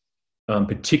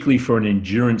 particularly for an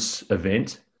endurance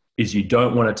event, is you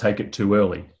don't want to take it too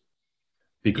early,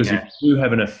 because if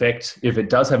it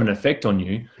does have an effect on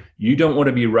you, you don't want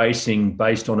to be racing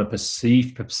based on a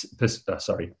perceived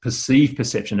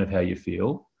perception of how you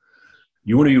feel.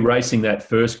 You want to be racing that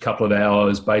first couple of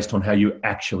hours based on how you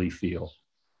actually feel.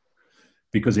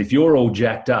 Because if you're all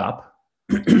jacked up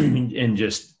and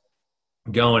just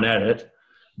going at it,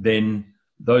 then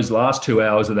those last 2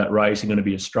 hours of that race are going to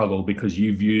be a struggle, because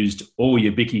you've used all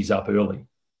your bickies up early.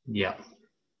 Yeah.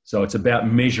 So it's about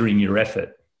measuring your effort.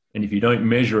 And if you don't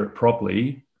measure it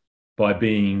properly by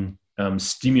being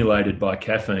stimulated by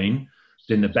caffeine,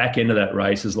 then the back end of that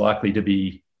race is likely to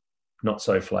be not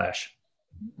so flash.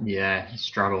 Yeah,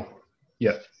 struggle.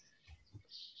 Yep.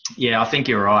 Yeah, I think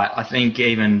you're right. I think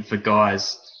even for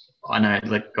guys, I know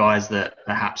like guys that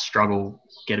perhaps struggle,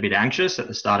 get a bit anxious at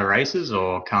the start of races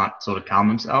or can't sort of calm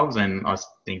themselves. And I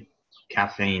think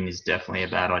caffeine is definitely a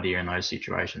bad idea in those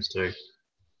situations too.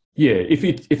 Yeah, if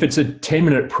it's a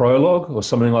 10-minute prologue or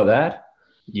something like that,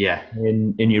 yeah,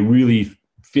 and you're really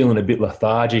feeling a bit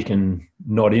lethargic and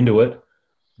not into it,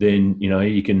 then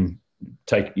you can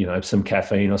take some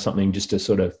caffeine or something just to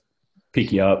sort of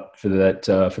pick you up for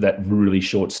that really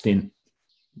short stint.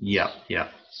 Yeah.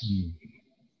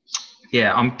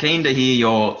 Yeah, I'm keen to hear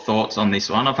your thoughts on this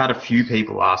one. I've had a few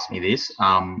people ask me this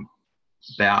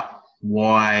about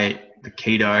why the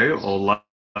keto or low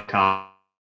carb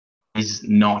is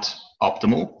not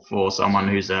optimal for someone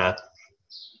who's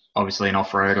obviously an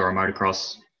off-road or a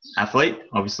motocross athlete.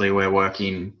 Obviously, we're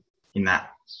working in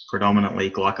that predominantly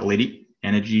glycolytic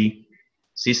energy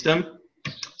system.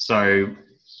 So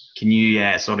can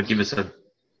you sort of give us a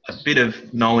bit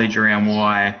of knowledge around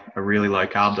why a really low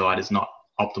carb diet is not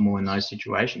optimal in those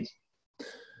situations?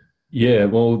 Yeah,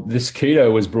 well, this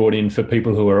keto was brought in for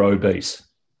people who are obese.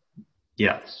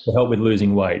 Yeah. To help with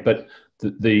losing weight. But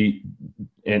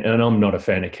and I'm not a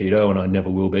fan of keto, and I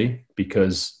never will be,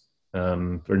 because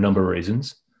for a number of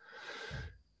reasons.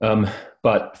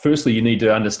 But firstly, you need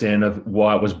to understand of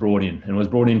why it was brought in. And it was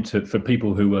brought in for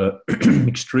people who were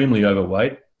extremely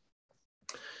overweight.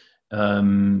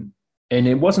 And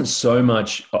it wasn't so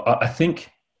much, I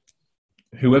think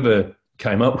whoever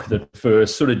came up with it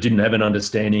first sort of didn't have an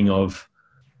understanding of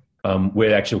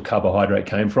where actual carbohydrate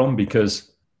came from,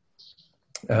 because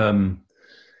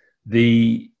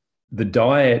the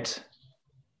diet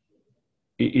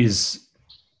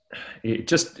it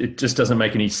just doesn't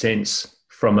make any sense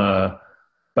from a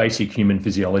basic human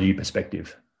physiology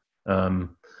perspective.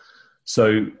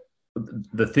 So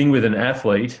the thing with an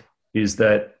athlete is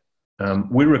that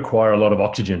we require a lot of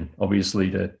oxygen, obviously,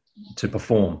 to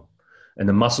perform, and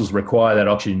the muscles require that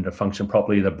oxygen to function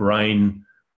properly. The brain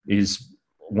is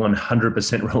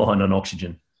 100% reliant on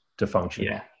oxygen to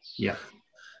function. Yeah.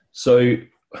 So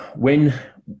when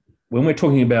we're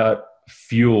talking about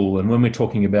fuel and when we're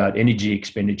talking about energy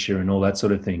expenditure and all that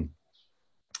sort of thing,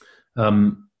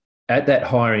 at that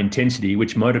higher intensity,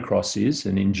 which motocross is,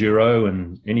 and enduro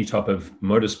and any type of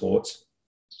motorsports,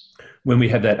 when we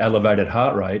have that elevated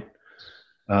heart rate,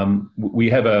 we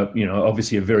have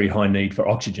obviously a very high need for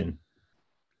oxygen.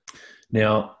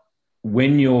 Now,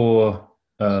 when you're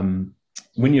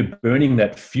burning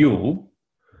that fuel,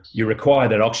 you require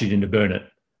that oxygen to burn it.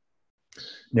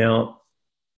 Now,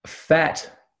 fat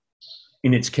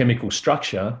in its chemical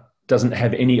structure doesn't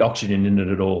have any oxygen in it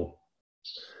at all.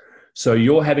 So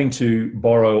you're having to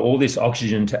borrow all this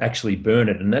oxygen to actually burn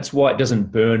it. And that's why it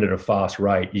doesn't burn at a fast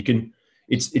rate.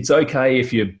 It's okay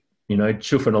if you're,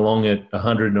 chuffing along at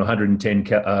 100 and 110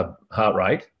 heart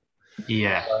rate.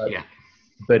 Yeah.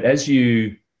 But as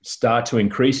you start to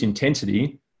increase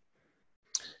intensity,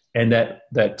 and that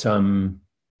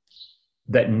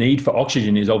need for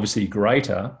oxygen is obviously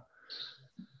greater,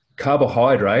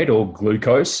 carbohydrate or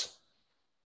glucose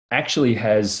actually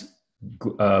has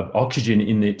oxygen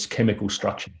in its chemical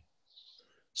structure.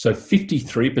 So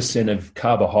 53% of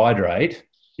carbohydrate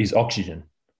is oxygen.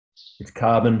 It's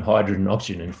carbon, hydrogen,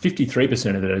 oxygen, and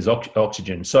 53% of it is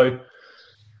oxygen. So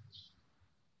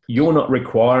you're not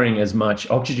requiring as much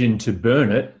oxygen to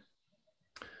burn it,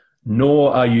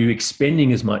 nor are you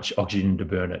expending as much oxygen to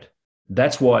burn it.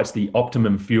 That's why it's the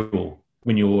optimum fuel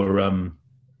when you're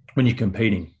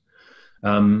competing.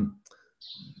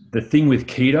 The thing with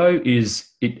keto is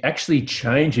it actually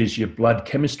changes your blood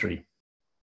chemistry.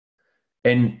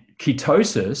 And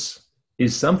ketosis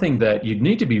is something that you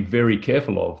need to be very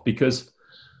careful of, because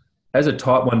as a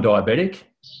type 1 diabetic,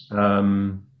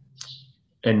 and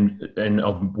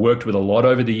I've worked with a lot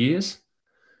over the years,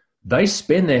 they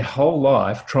spend their whole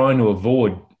life trying to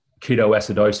avoid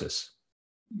ketoacidosis.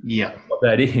 Yeah. What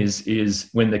that is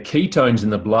when the ketones in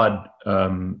the blood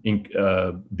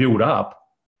build up,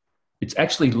 it's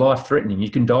actually life-threatening. You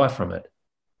can die from it.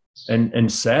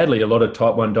 And sadly, a lot of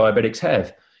type 1 diabetics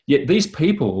have. Yet these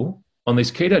people on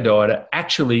this keto diet are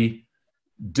actually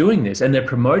doing this, and they're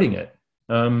promoting it.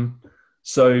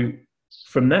 So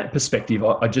from that perspective,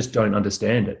 I just don't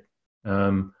understand it.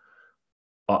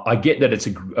 I get that it's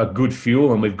a good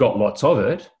fuel and we've got lots of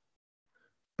it,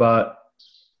 but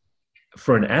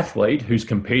for an athlete who's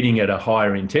competing at a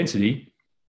higher intensity,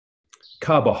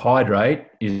 carbohydrate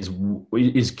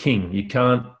is king. You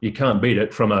can't beat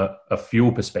it from a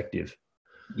fuel perspective.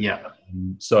 Yeah.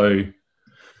 So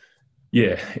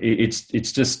yeah,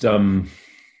 it's just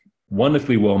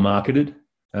wonderfully well marketed.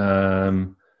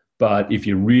 But if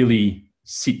you really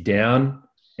sit down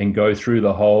and go through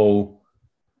the whole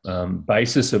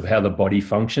basis of how the body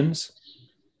functions,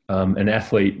 an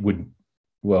athlete would,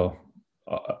 well,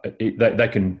 they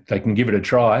can give it a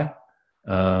try,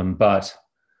 but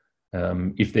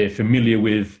if they're familiar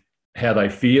with how they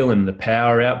feel and the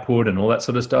power output and all that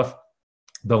sort of stuff,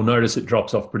 they'll notice it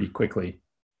drops off pretty quickly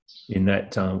in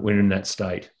that when in that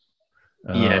state.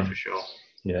 Yeah, for sure.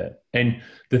 Yeah, and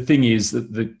the thing is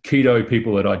that the keto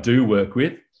people that I do work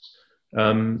with,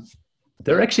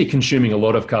 they're actually consuming a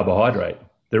lot of carbohydrate.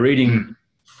 They're eating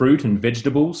fruit and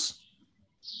vegetables,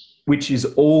 which is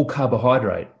all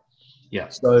carbohydrate. Yeah.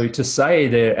 So to say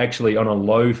they're actually on a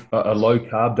low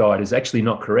carb diet is actually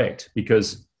not correct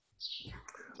because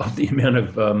of the amount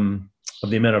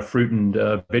of fruit and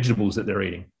vegetables that they're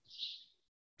eating.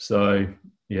 So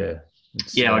yeah.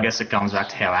 I guess it comes back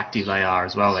to how active they are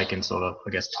as well. They can sort of, I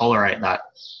guess, tolerate that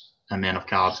amount of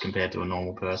carbs compared to a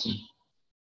normal person.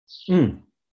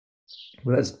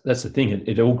 Well, that's the thing.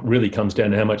 It all really comes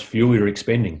down to how much fuel you're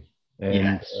expending.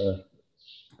 And,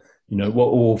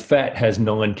 fat has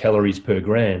 9 calories per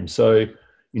gram. So,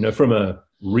 from a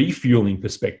refueling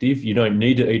perspective, you don't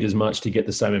need to eat as much to get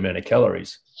the same amount of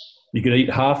calories. You could eat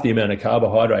half the amount of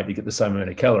carbohydrate to get the same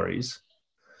amount of calories.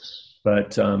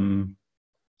 But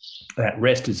at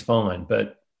rest is fine.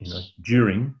 But,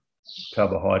 during,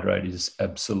 carbohydrate is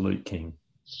absolute king.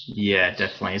 Yeah,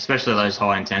 definitely. Especially those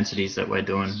high intensities that we're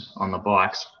doing on the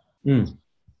bikes.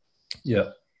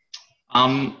 Yeah.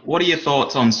 What are your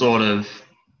thoughts on sort of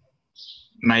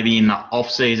maybe in the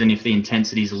off season, if the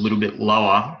intensity is a little bit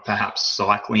lower, perhaps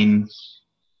cycling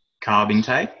carb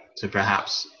intake to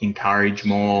perhaps encourage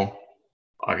more,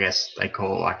 I guess they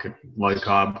call it like a low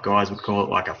carb, guys would call it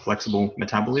like a flexible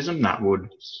metabolism that would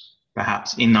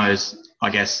perhaps in those, I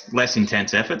guess, less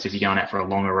intense efforts, if you're going out for a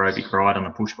long aerobic ride on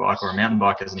a push bike or a mountain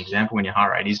bike as an example, when your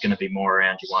heart rate is going to be more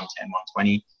around your 110,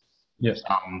 120,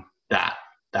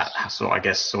 that sort, I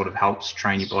guess, sort of helps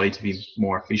train your body to be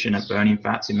more efficient at burning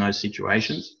fats in those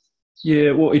situations.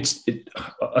 Yeah, well,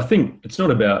 I think it's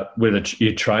not about whether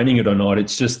you're training it or not.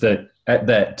 It's just that at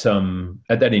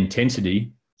that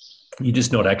intensity, you're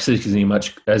just not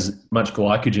accessing as much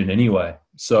glycogen anyway.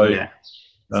 So,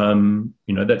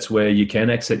 that's where you can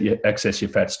access your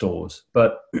fat stores.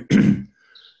 But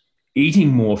eating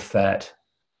more fat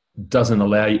doesn't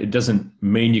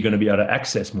mean you're going to be able to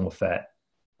access more fat.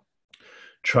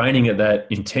 Training at that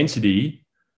intensity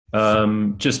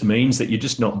just means that you're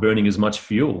just not burning as much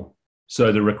fuel.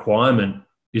 So the requirement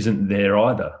isn't there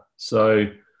either. So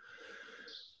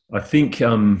I think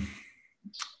the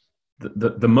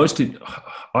most,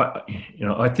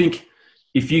 I think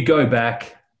if you go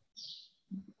back,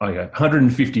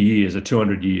 150 years or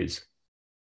 200 years,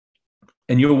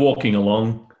 and you're walking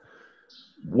along,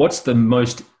 what's the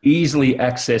most easily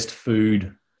accessed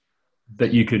food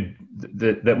that you could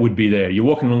that would be there? You're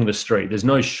walking along the street. There's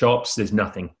no shops. There's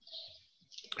nothing.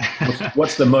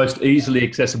 What's the most easily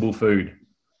accessible food?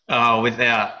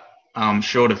 Without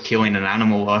short of killing an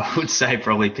animal, I would say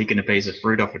probably picking a piece of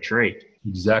fruit off a tree.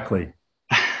 Exactly,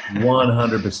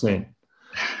 100%.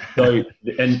 So,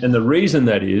 and the reason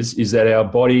that is that our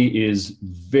body is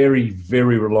very,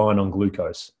 very reliant on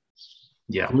glucose.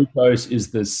 Yeah, glucose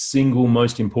is the single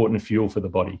most important fuel for the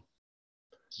body.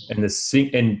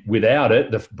 And without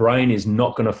it, the brain is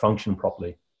not going to function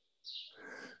properly.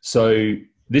 So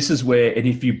this is where, and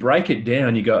if you break it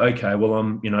down, you go, okay,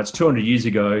 well, it's 200 years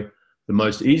ago. The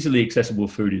most easily accessible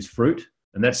food is fruit,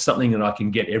 and that's something that I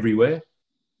can get everywhere.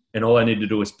 And all I need to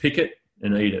do is pick it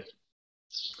and eat it.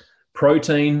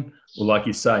 Protein, well, like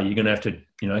you say, you're going to have to,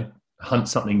 hunt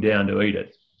something down to eat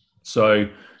it. So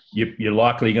you're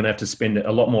likely going to have to spend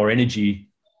a lot more energy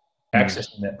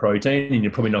accessing that protein, and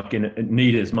you're probably not going to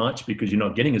need as much because you're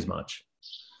not getting as much.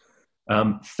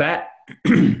 Fat,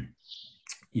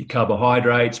 your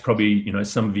carbohydrates, probably,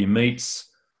 some of your meats,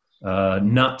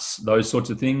 nuts, those sorts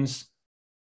of things.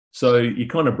 So you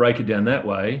kind of break it down that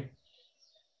way.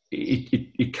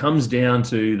 It comes down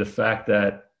to the fact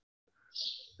that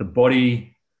the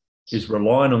body is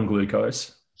relying on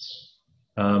glucose.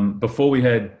 Before we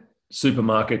had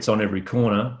supermarkets on every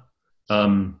corner,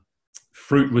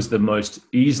 fruit was the most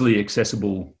easily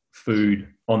accessible food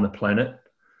on the planet,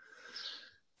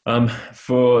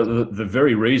 for the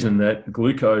very reason that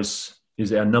glucose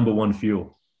is our number one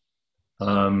fuel.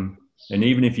 And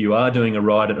even if you are doing a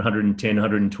ride at 110,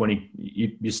 120,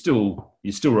 you're still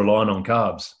relying on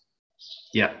carbs.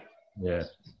 Yeah. Yeah.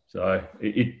 So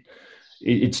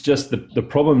it's just the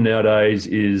problem nowadays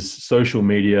is social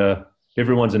media.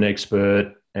 Everyone's an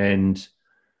expert, and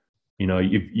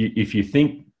if you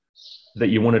think that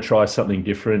you want to try something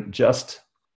different, just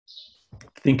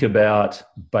think about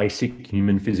basic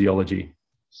human physiology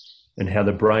and how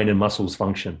the brain and muscles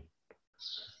function.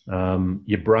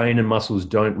 Your brain and muscles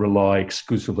don't rely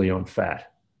exclusively on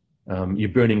fat. You're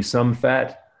burning some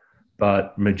fat,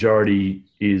 but majority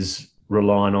is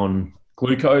relying on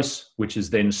glucose, which is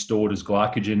then stored as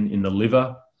glycogen in the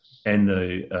liver and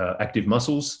the active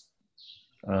muscles,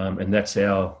 and that's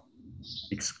our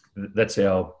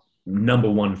number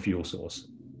one fuel source.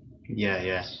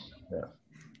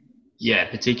 Yeah,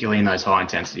 particularly in those high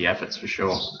intensity efforts, for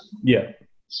sure. Yeah,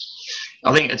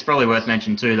 I think it's probably worth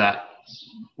mentioning too that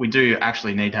we do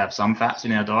actually need to have some fats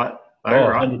in our diet, though,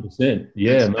 right? 100%.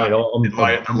 Yeah, mate.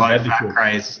 The low fat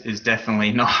craze is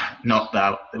definitely not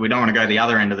that. We don't want to go the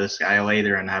other end of the scale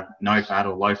either and have no fat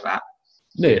or low fat.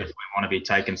 Yeah. We want to be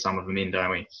taking some of them in,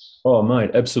 don't we? Oh,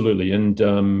 mate, absolutely. And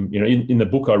in the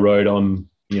book I wrote,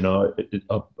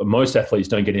 most athletes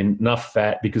don't get enough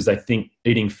fat because they think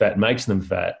eating fat makes them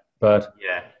fat. But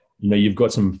you've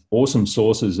got some awesome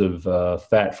sources of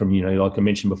fat from, like I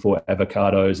mentioned before,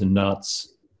 avocados and nuts,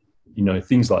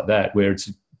 things like that, where it's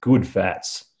good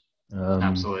fats.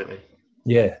 Absolutely.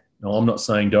 Yeah. No, I'm not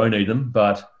saying don't eat them,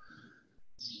 but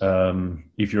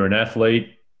if you're an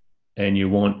athlete and you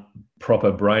want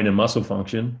proper brain and muscle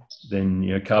function,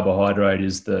 then carbohydrate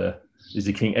is the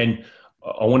king. And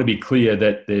I want to be clear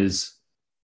that there's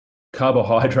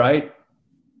carbohydrate,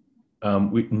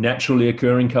 naturally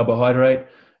occurring carbohydrate,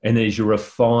 and there's your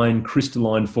refined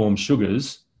crystalline form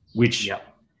sugars, which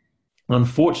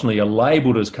unfortunately are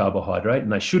labeled as carbohydrate,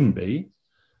 and they shouldn't be.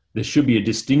 There should be a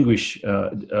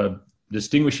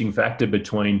distinguishing factor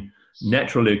between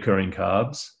naturally occurring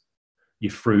carbs,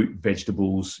 your fruit,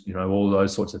 vegetables, all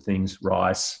those sorts of things,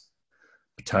 rice,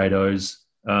 potatoes,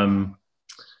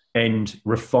 and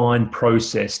refined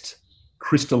processed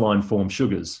crystalline form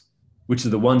sugars, which are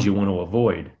the ones you want to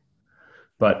avoid.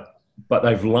 But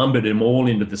they've lumbered them all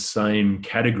into the same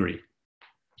category.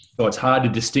 So it's hard to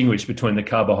distinguish between the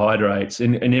carbohydrates.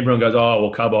 And everyone goes, oh,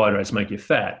 well, carbohydrates make you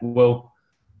fat. Well,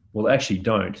 actually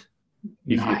don't.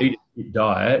 If you eat a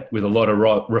diet with a lot of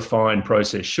refined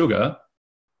processed sugar,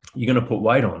 you're going to put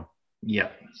weight on. Yeah.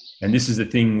 And this is the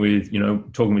thing with,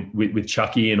 talking with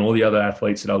Chucky and all the other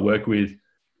athletes that I work with.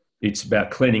 It's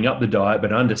about cleaning up the diet,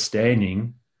 but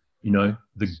understanding, the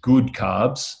good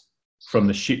carbs from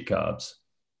the shit carbs.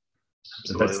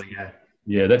 Absolutely,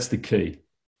 Yeah, that's the key.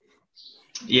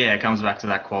 Yeah, it comes back to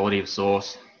that quality of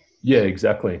source. Yeah,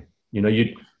 exactly. You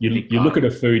look at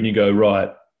a food and you go,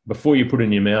 right, before you put it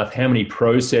in your mouth, how many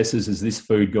processes has this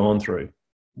food gone through?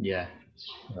 Yeah.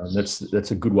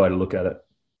 That's a good way to look at it.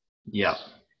 Yeah.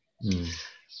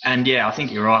 And I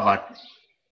think you're right. Like,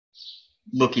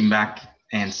 looking back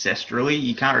ancestrally,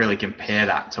 you can't really compare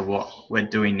that to what we're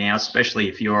doing now, especially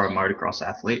if you're a motocross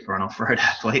athlete or an off-road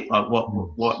athlete. Like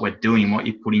what we're doing, what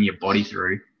you're putting your body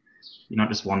through. You're not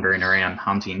just wandering around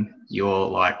hunting. You're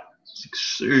like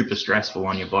super stressful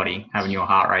on your body, having your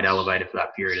heart rate elevated for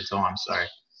that period of time. So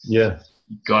you've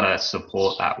got to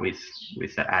support that with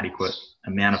the adequate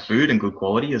amount of food and good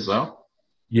quality as well.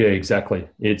 Yeah, exactly.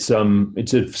 It's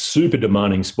a super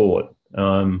demanding sport,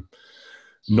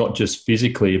 not just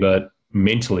physically but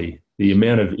mentally. The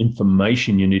amount of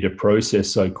information you need to process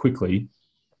so quickly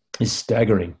is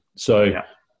staggering. So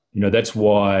that's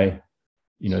why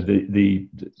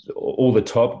all the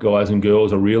top guys and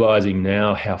girls are realizing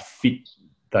now how fit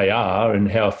they are and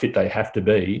how fit they have to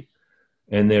be,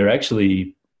 and they're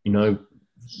actually,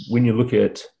 when you look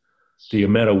at the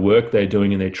amount of work they're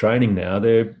doing in their training now,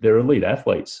 they're elite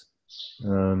athletes,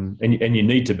 and you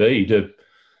need to be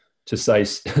to stay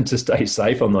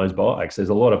safe on those bikes. There's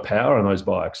a lot of power on those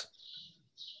bikes.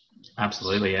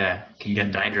 Absolutely, yeah. It can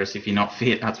get dangerous if you're not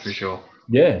fit, that's for sure.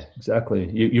 Yeah,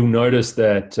 exactly. You'll notice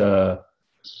that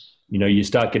you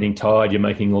start getting tired. You're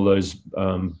making all those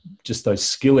just those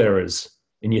skill errors,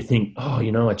 and you think,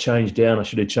 I changed down. I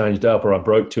should have changed up, or I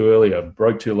broke too early, or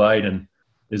broke too late, and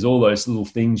there's all those little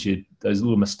things those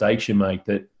little mistakes you make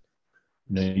that,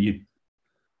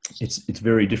 it's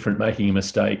very different making a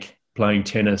mistake playing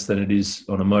tennis than it is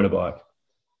on a motorbike.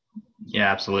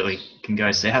 Yeah, absolutely. It can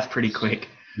go south pretty quick.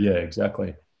 Yeah,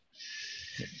 exactly.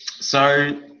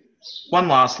 So one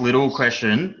last little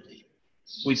question.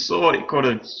 We saw it kind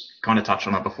of touched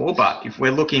on it before, but if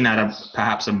we're looking at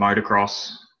perhaps a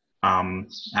motocross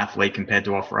athlete compared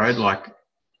to off-road, like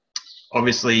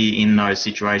obviously in those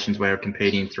situations where we're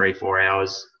competing 3-4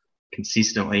 hours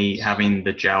consistently, having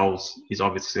the gels is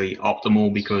obviously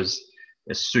optimal because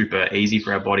super easy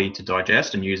for our body to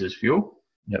digest and use as fuel.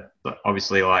 Yep. But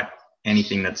obviously, like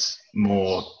anything that's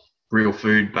more real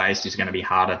food based is going to be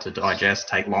harder to digest,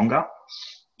 take longer.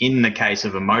 In the case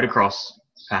of a motocross,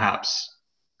 perhaps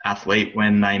athlete,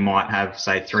 when they might have,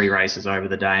 say, 3 races over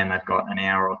the day and they've got an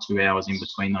hour or 2 hours in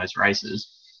between those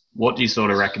races, what do you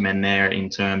sort of recommend there in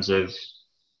terms of,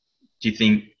 do you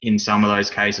think in some of those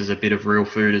cases a bit of real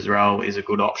food as well is a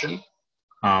good option?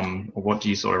 Or what do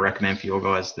you sort of recommend for your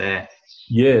guys there?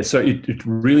 Yeah, so it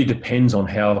really depends on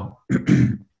how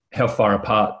how far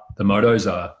apart the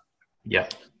motos are. Yeah.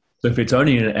 So if it's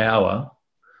only an hour,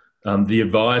 the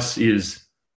advice is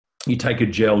you take a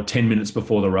gel 10 minutes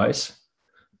before the race,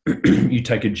 you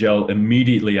take a gel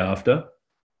immediately after,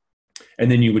 and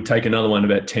then you would take another one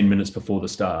about 10 minutes before the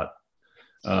start.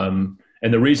 And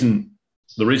the reason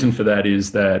for that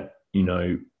is that,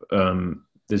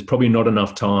 there's probably not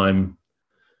enough time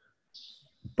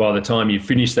by the time you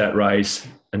finish that race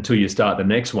until you start the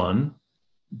next one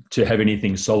to have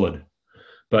anything solid.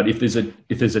 But if there's a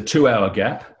 2-hour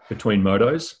gap between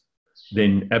motos,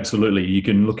 then absolutely you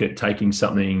can look at taking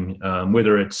something,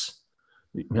 whether it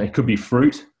could be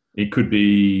fruit, it could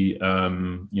be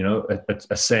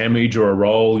a sandwich or a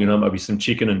roll, maybe some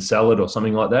chicken and salad or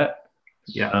something like that.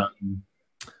 Yeah.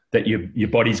 That your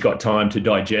body's got time to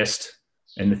digest.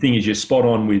 And the thing is, you're spot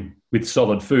on with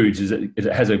solid foods, is it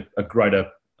has a greater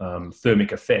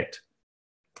thermic effect.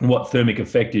 And what thermic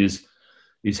effect is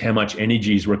how much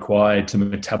energy is required to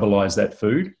metabolize that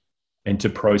food and to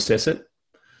process it.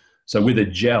 So with a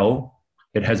gel,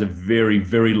 it has a very,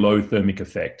 very low thermic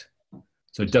effect.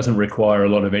 So it doesn't require a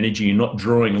lot of energy. You're not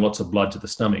drawing lots of blood to the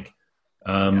stomach.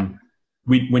 When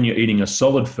you're eating a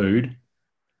solid food,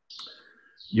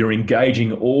 you're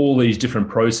engaging all these different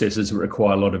processes that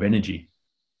require a lot of energy.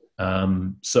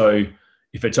 So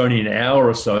if it's only an hour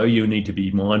or so, you need to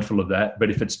be mindful of that. But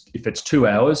if it's 2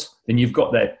 hours, then you've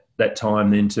got that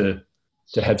time then to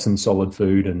have some solid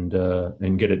food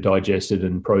and get it digested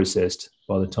and processed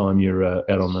by the time you're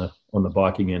out on the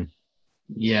bike again.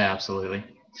 Yeah, absolutely.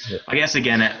 Yeah. I guess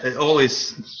again, it all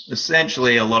is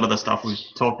essentially, a lot of the stuff we've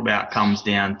talked about comes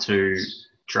down to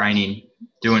training,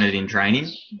 doing it in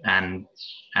training, and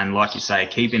like you say,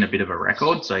 keeping a bit of a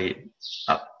record so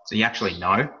you actually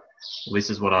know, well, this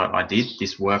is what I did.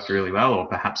 This worked really well, or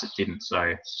perhaps it didn't.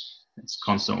 So it's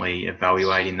constantly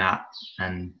evaluating that,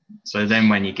 and so then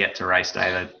when you get to race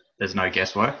day, there's no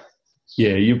guesswork.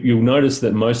 Yeah, you'll notice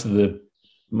that most of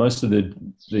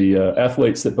the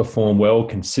athletes that perform well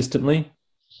consistently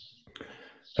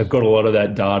have got a lot of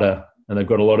that data and they've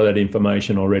got a lot of that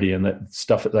information already, and that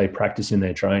stuff that they practice in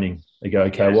their training. They go,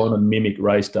 okay, I want to mimic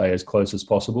race day as close as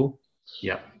possible.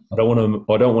 Yeah. I don't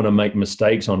want to make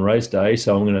mistakes on race day,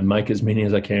 so I'm going to make as many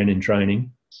as I can in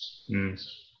training. And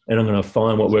I'm going to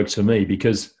find what works for me,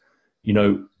 because,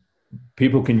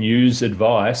 people can use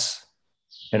advice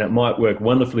and it might work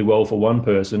wonderfully well for one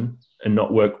person and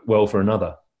not work well for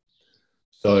another.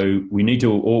 So we need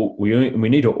to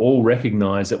all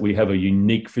recognize that we have a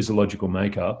unique physiological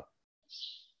makeup,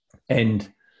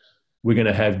 and we're going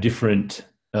to have different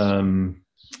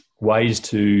ways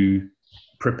to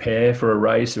prepare for a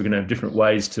race. We're going to have different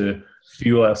ways to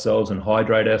fuel ourselves and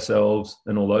hydrate ourselves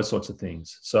and all those sorts of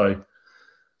things. So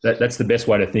that's the best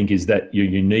way to think, is that you're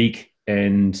unique,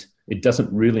 and it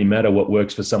doesn't really matter what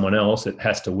works for someone else. It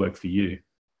has to work for you.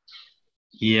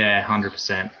 Yeah,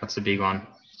 100%. That's a big one.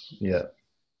 Yeah.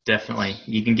 Definitely.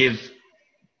 You can give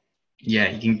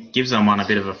someone a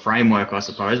bit of a framework, I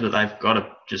suppose, but they've got to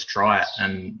just try it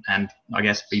and I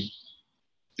guess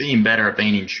being better at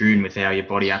being in tune with how your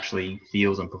body actually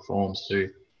feels and performs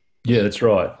too. Yeah, that's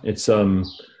right. It's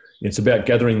about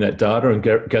gathering that data and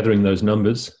gathering those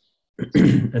numbers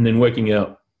and then working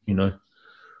out,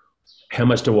 how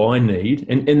much do I need?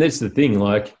 And that's the thing,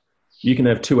 like, you can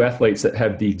have 2 athletes that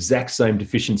have the exact same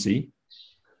deficiency,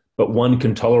 but one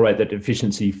can tolerate that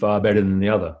deficiency far better than the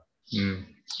other.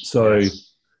 So,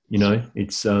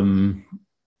 it's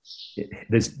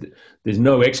there's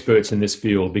no experts in this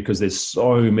field because there's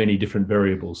so many different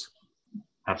variables.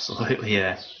 Absolutely,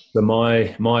 yeah. So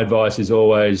my advice is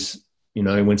always,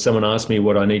 when someone asks me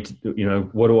what I need to do,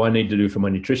 what do I need to do for my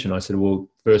nutrition? I said, well,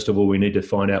 first of all, we need to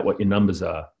find out what your numbers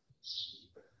are.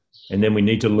 And then we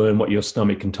need to learn what your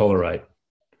stomach can tolerate.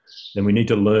 Then we need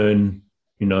to learn,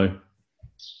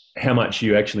 how much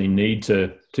you actually need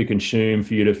to consume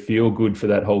for you to feel good for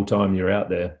that whole time you're out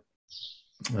there.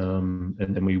 And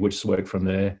then we just work from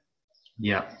there.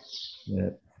 Yeah.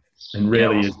 Yeah. And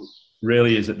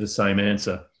rarely is it the same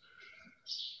answer.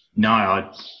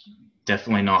 No,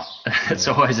 definitely not. It's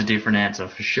always a different answer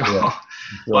for sure. Yeah.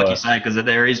 Like you say, because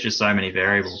there is just so many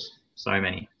variables, so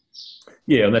many.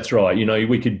 Yeah, and that's right. You know,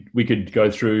 we could go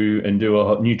through and do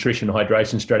a nutrition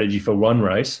hydration strategy for one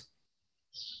race,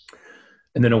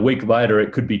 and then a week later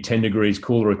it could be 10 degrees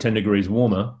cooler or 10 degrees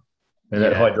warmer, and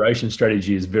that hydration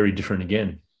strategy is very different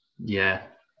again. Yeah.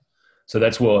 So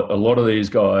that's what a lot of these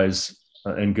guys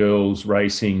and girls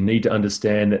racing need to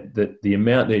understand, that the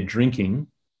amount they're drinking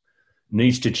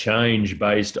needs to change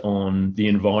based on the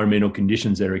environmental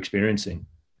conditions they're experiencing.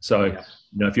 So, you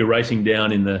know, if you're racing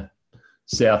down in the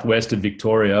southwest of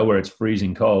Victoria where it's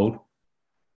freezing cold,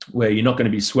 where you're not going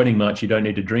to be sweating much, you don't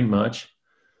need to drink much.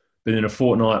 But then a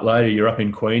fortnight later, you're up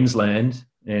in Queensland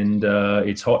and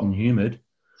it's hot and humid.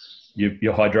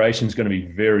 Your hydration is going to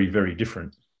be very, very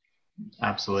different.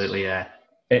 Absolutely, yeah.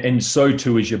 And so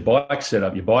too is your bike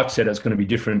setup. Your bike setup is going to be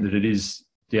different than it is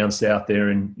down south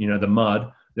there in, you know, the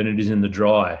mud than it is in the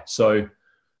dry. So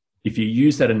if you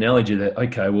use that analogy that,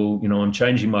 okay, well, you know, I'm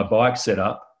changing my bike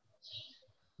setup,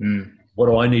 what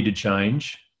do I need to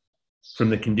change from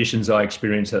the conditions I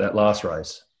experienced at that last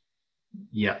race?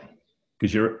 Yeah.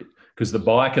 Because the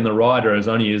bike and the rider is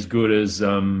only as good as,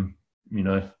 you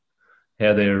know,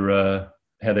 how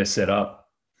they're set up.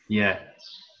 Yeah.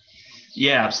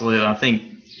 Yeah, absolutely. I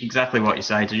think exactly what you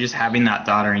say, to just having that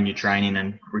data in your training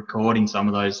and recording some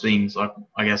of those things, like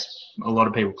I guess a lot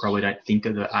of people probably don't think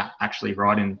of actually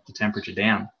writing the temperature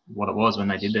down, what it was when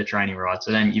they did their training ride.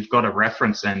 So then you've got a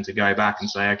reference then to go back and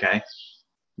say, okay,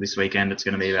 this weekend it's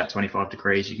going to be about 25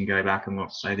 degrees. You can go back and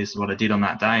say, this is what I did on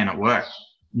that day, and it worked.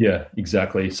 Yeah,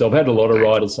 exactly. So I've had a lot of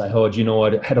riders say, oh, do you know,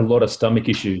 I had a lot of stomach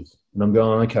issues. And I'm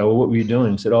going, okay, well, what were you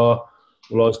doing? I said, oh,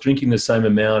 well, I was drinking the same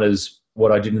amount as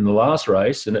what I did in the last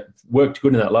race, and it worked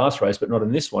good in that last race, but not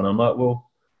in this one. I'm like, well,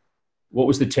 what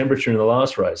was the temperature in the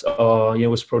last race? Oh, yeah, it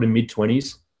was probably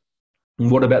mid-20s.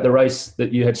 And what about the race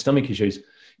that you had stomach issues?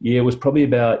 Yeah, it was probably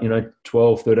about, you know,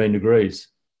 12, 13 degrees.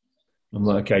 I'm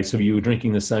like, okay, so you were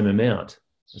drinking the same amount.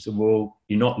 I said, well,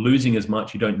 you're not losing as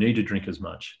much. You don't need to drink as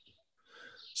much.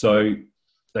 So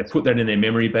they put that in their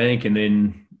memory bank, and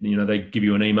then, you know, they give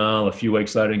you an email a few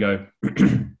weeks later and go,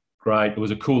 great, it was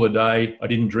a cooler day. I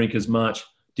didn't drink as much,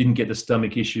 didn't get the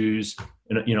stomach issues,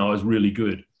 and, you know, I was really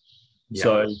good. Yeah.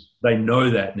 So they know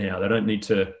that now. They don't need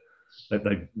to.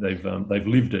 They've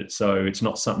lived it. So it's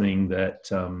not something that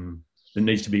that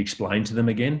needs to be explained to them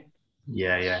again.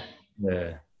 Yeah.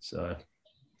 So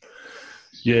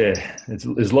yeah,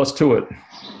 there's lots to it.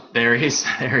 There is,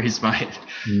 mate.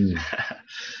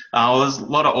 Well, there's a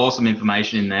lot of awesome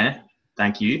information in there.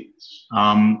 Thank you.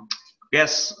 I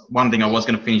guess one thing I was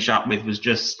going to finish up with was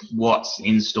just what's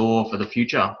in store for the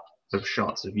future of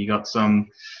Shots. Have you got some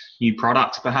new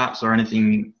products perhaps, or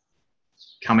anything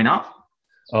coming up?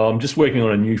 I'm just working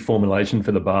on a new formulation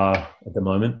for the bar at the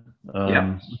moment.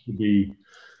 It could be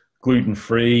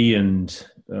gluten-free and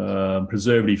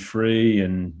preservative-free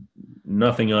and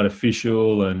nothing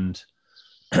artificial and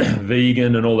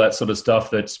vegan and all that sort of stuff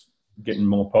that's getting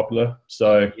more popular.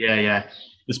 So yeah,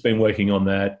 just been working on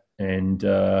that, and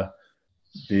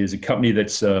there's a company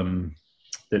that's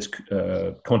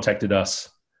contacted us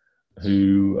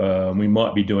who we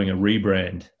might be doing a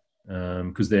rebrand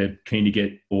because they're keen to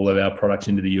get all of our products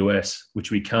into the US,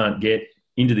 which we can't get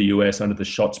into the US under the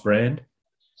Shots brand.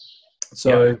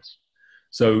 So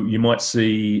you might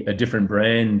see a different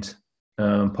brand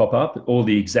pop up, all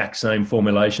the exact same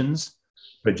formulations,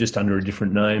 but just under a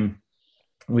different name,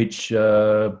 which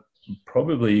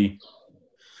probably,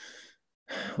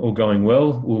 all going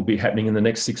well, will be happening in the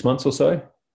next 6 months or so.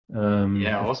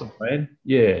 Awesome.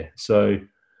 Yeah, so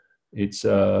it's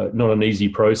not an easy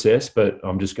process, but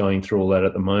I'm just going through all that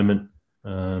at the moment.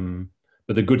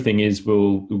 But the good thing is,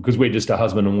 because we're just a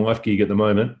husband and wife gig at the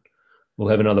moment, we'll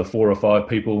have another 4 or 5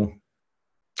 people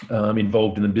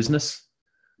involved in the business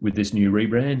with this new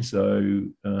rebrand. So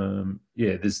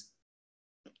there's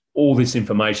all this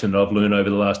information that I've learned over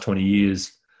the last 20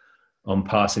 years. I'm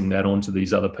passing that on to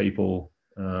these other people.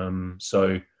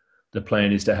 So the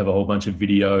plan is to have a whole bunch of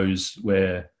videos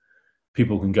where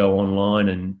people can go online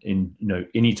and you know,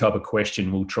 any type of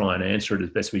question, we'll try and answer it as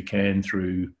best we can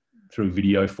through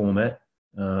video format,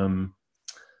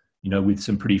 you know, with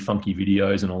some pretty funky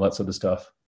videos and all that sort of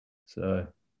stuff. So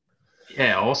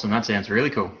yeah, awesome. That sounds really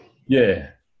cool. Yeah.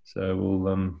 So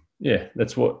we'll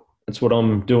that's what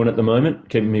I'm doing at the moment,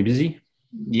 keeping me busy.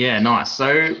 Yeah, nice.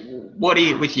 So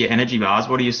with your energy bars,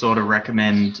 what do you sort of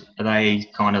recommend? Are they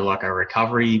kind of like a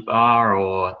recovery bar,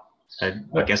 or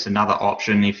I guess another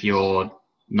option if you're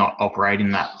not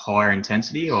operating that higher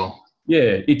intensity? Or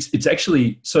it's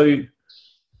actually, so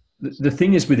the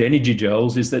thing is with energy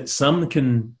gels is that some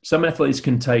athletes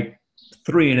can take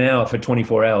 3 an hour for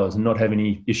 24 hours and not have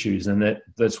any issues, and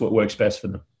that's what works best for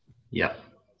them. Yeah.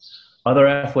 Other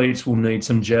athletes will need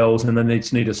some gels, and then they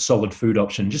need a solid food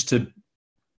option just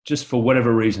for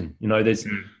whatever reason. There's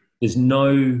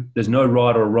no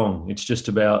right or wrong. It's just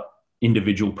about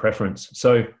individual preference.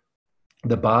 So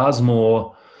the bar's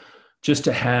more just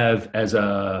to have as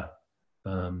a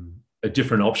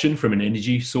different option from an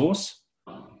energy source,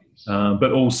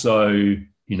 but also,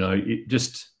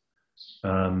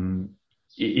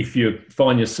 if you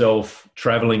find yourself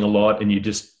traveling a lot and you're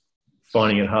just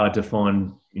finding it hard to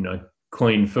find,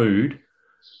 clean food,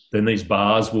 then these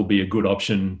bars will be a good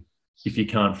option if you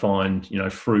can't find,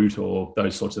 fruit or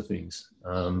those sorts of things.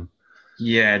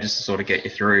 Just to sort of get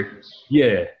you through.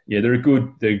 Yeah, they're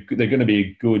going to be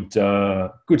a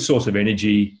good source of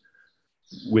energy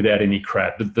without any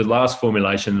crap. The last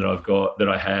formulation that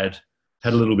I had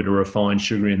a little bit of refined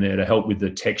sugar in there to help with the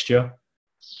texture.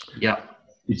 Yeah.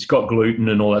 It's got gluten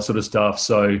and all that sort of stuff.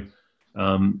 So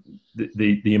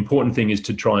the important thing is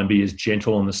to try and be as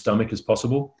gentle on the stomach as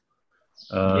possible.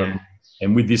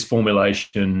 And with this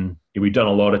formulation, we've done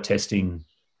a lot of testing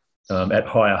at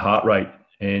higher heart rate,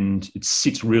 and it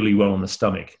sits really well on the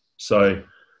stomach. So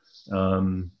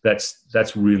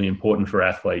that's really important for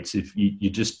athletes if you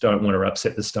just don't want to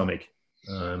upset the stomach.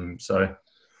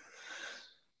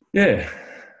 Yeah,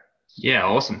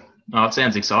 awesome. Oh, it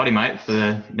sounds exciting, mate, for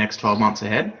the next 12 months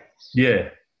ahead. Yeah.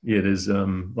 There's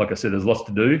like I said, there's lots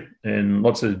to do and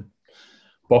lots of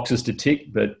boxes to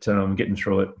tick, but getting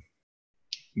through it.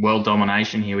 World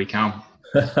domination, here we come.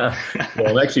 Well,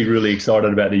 I'm actually really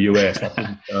excited about the US. I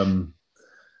think,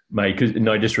 mate, because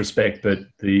no disrespect, but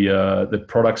the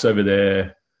products over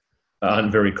there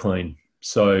aren't very clean.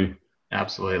 So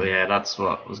absolutely, yeah, that's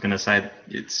what I was going to say.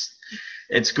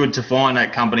 It's good to find a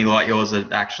company like yours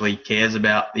that actually cares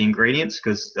about the ingredients,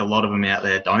 because a lot of them out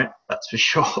there don't. That's for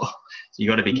sure. So you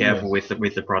got to be careful with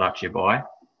the products you buy.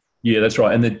 Yeah, that's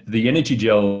right. And the energy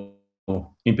gel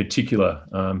in particular,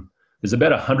 there's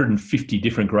about 150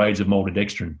 different grades of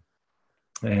maltodextrin.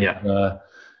 And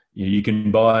you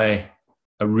can buy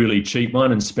a really cheap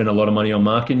one and spend a lot of money on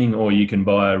marketing, or you can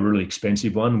buy a really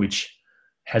expensive one which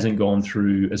hasn't gone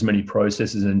through as many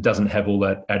processes and doesn't have all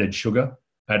that added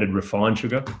refined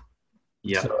sugar.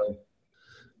 Yeah. So,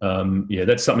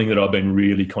 that's something that I've been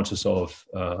really conscious of,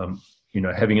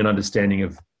 having an understanding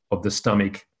of the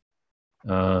stomach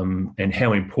and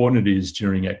how important it is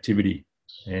during activity.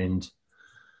 And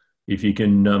if you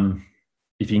can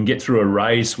get through a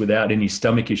race without any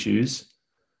stomach issues,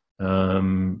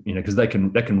 because that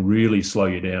can really slow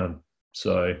you down.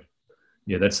 So,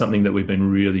 that's something that we've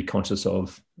been really conscious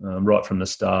of right from the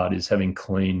start, is having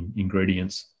clean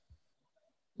ingredients.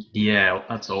 Yeah,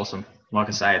 that's awesome. Like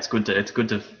I say, it's good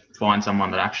to find someone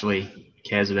that actually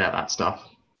cares about that stuff.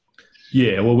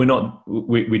 Yeah, well,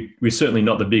 we're certainly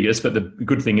not the biggest, but the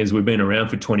good thing is we've been around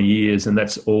for 20 years, and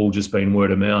that's all just been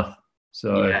word of mouth.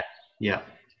 So yeah,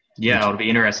 it'll be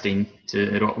interesting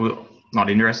not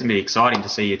interesting, but exciting to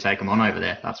see you take them on over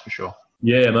there. That's for sure.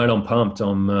 Yeah, mate, I'm pumped.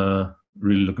 I'm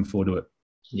really looking forward to it.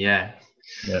 Yeah.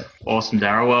 Awesome,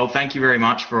 Darryl. Well, thank you very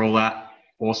much for all that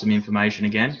awesome information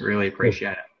again. Really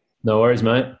appreciate it. No worries,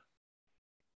 mate.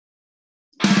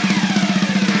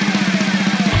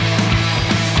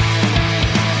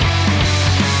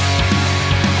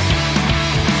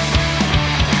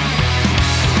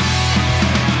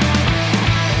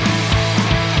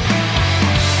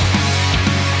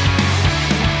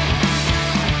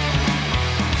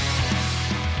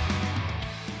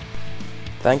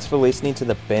 Thanks for listening to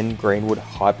the Ben Greenwood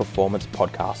High Performance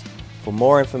Podcast. For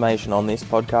more information on this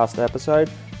podcast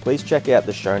episode, please check out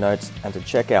the show notes, and to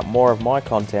check out more of my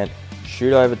content,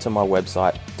 shoot over to my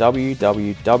website,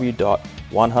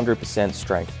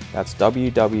 www.100percent-strength. That's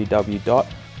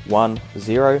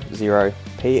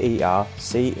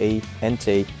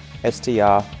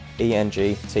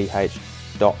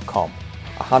www.100percent-strength.com.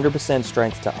 100%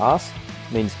 strength to us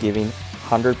means giving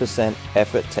 100%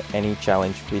 effort to any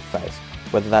challenge we face,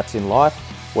 whether that's in life,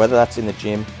 whether that's in the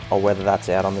gym, or whether that's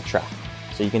out on the track.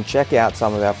 So you can check out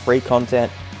some of our free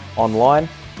content online.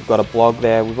 We've got a blog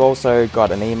there. We've also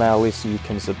got an email list you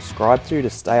can subscribe to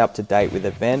stay up to date with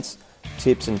events,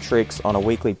 tips and tricks on a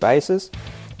weekly basis.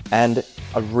 And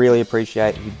I'd really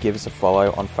appreciate if you give us a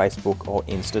follow on Facebook or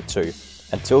Insta too.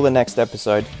 Until the next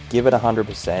episode, give it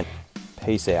 100%.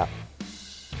 Peace out.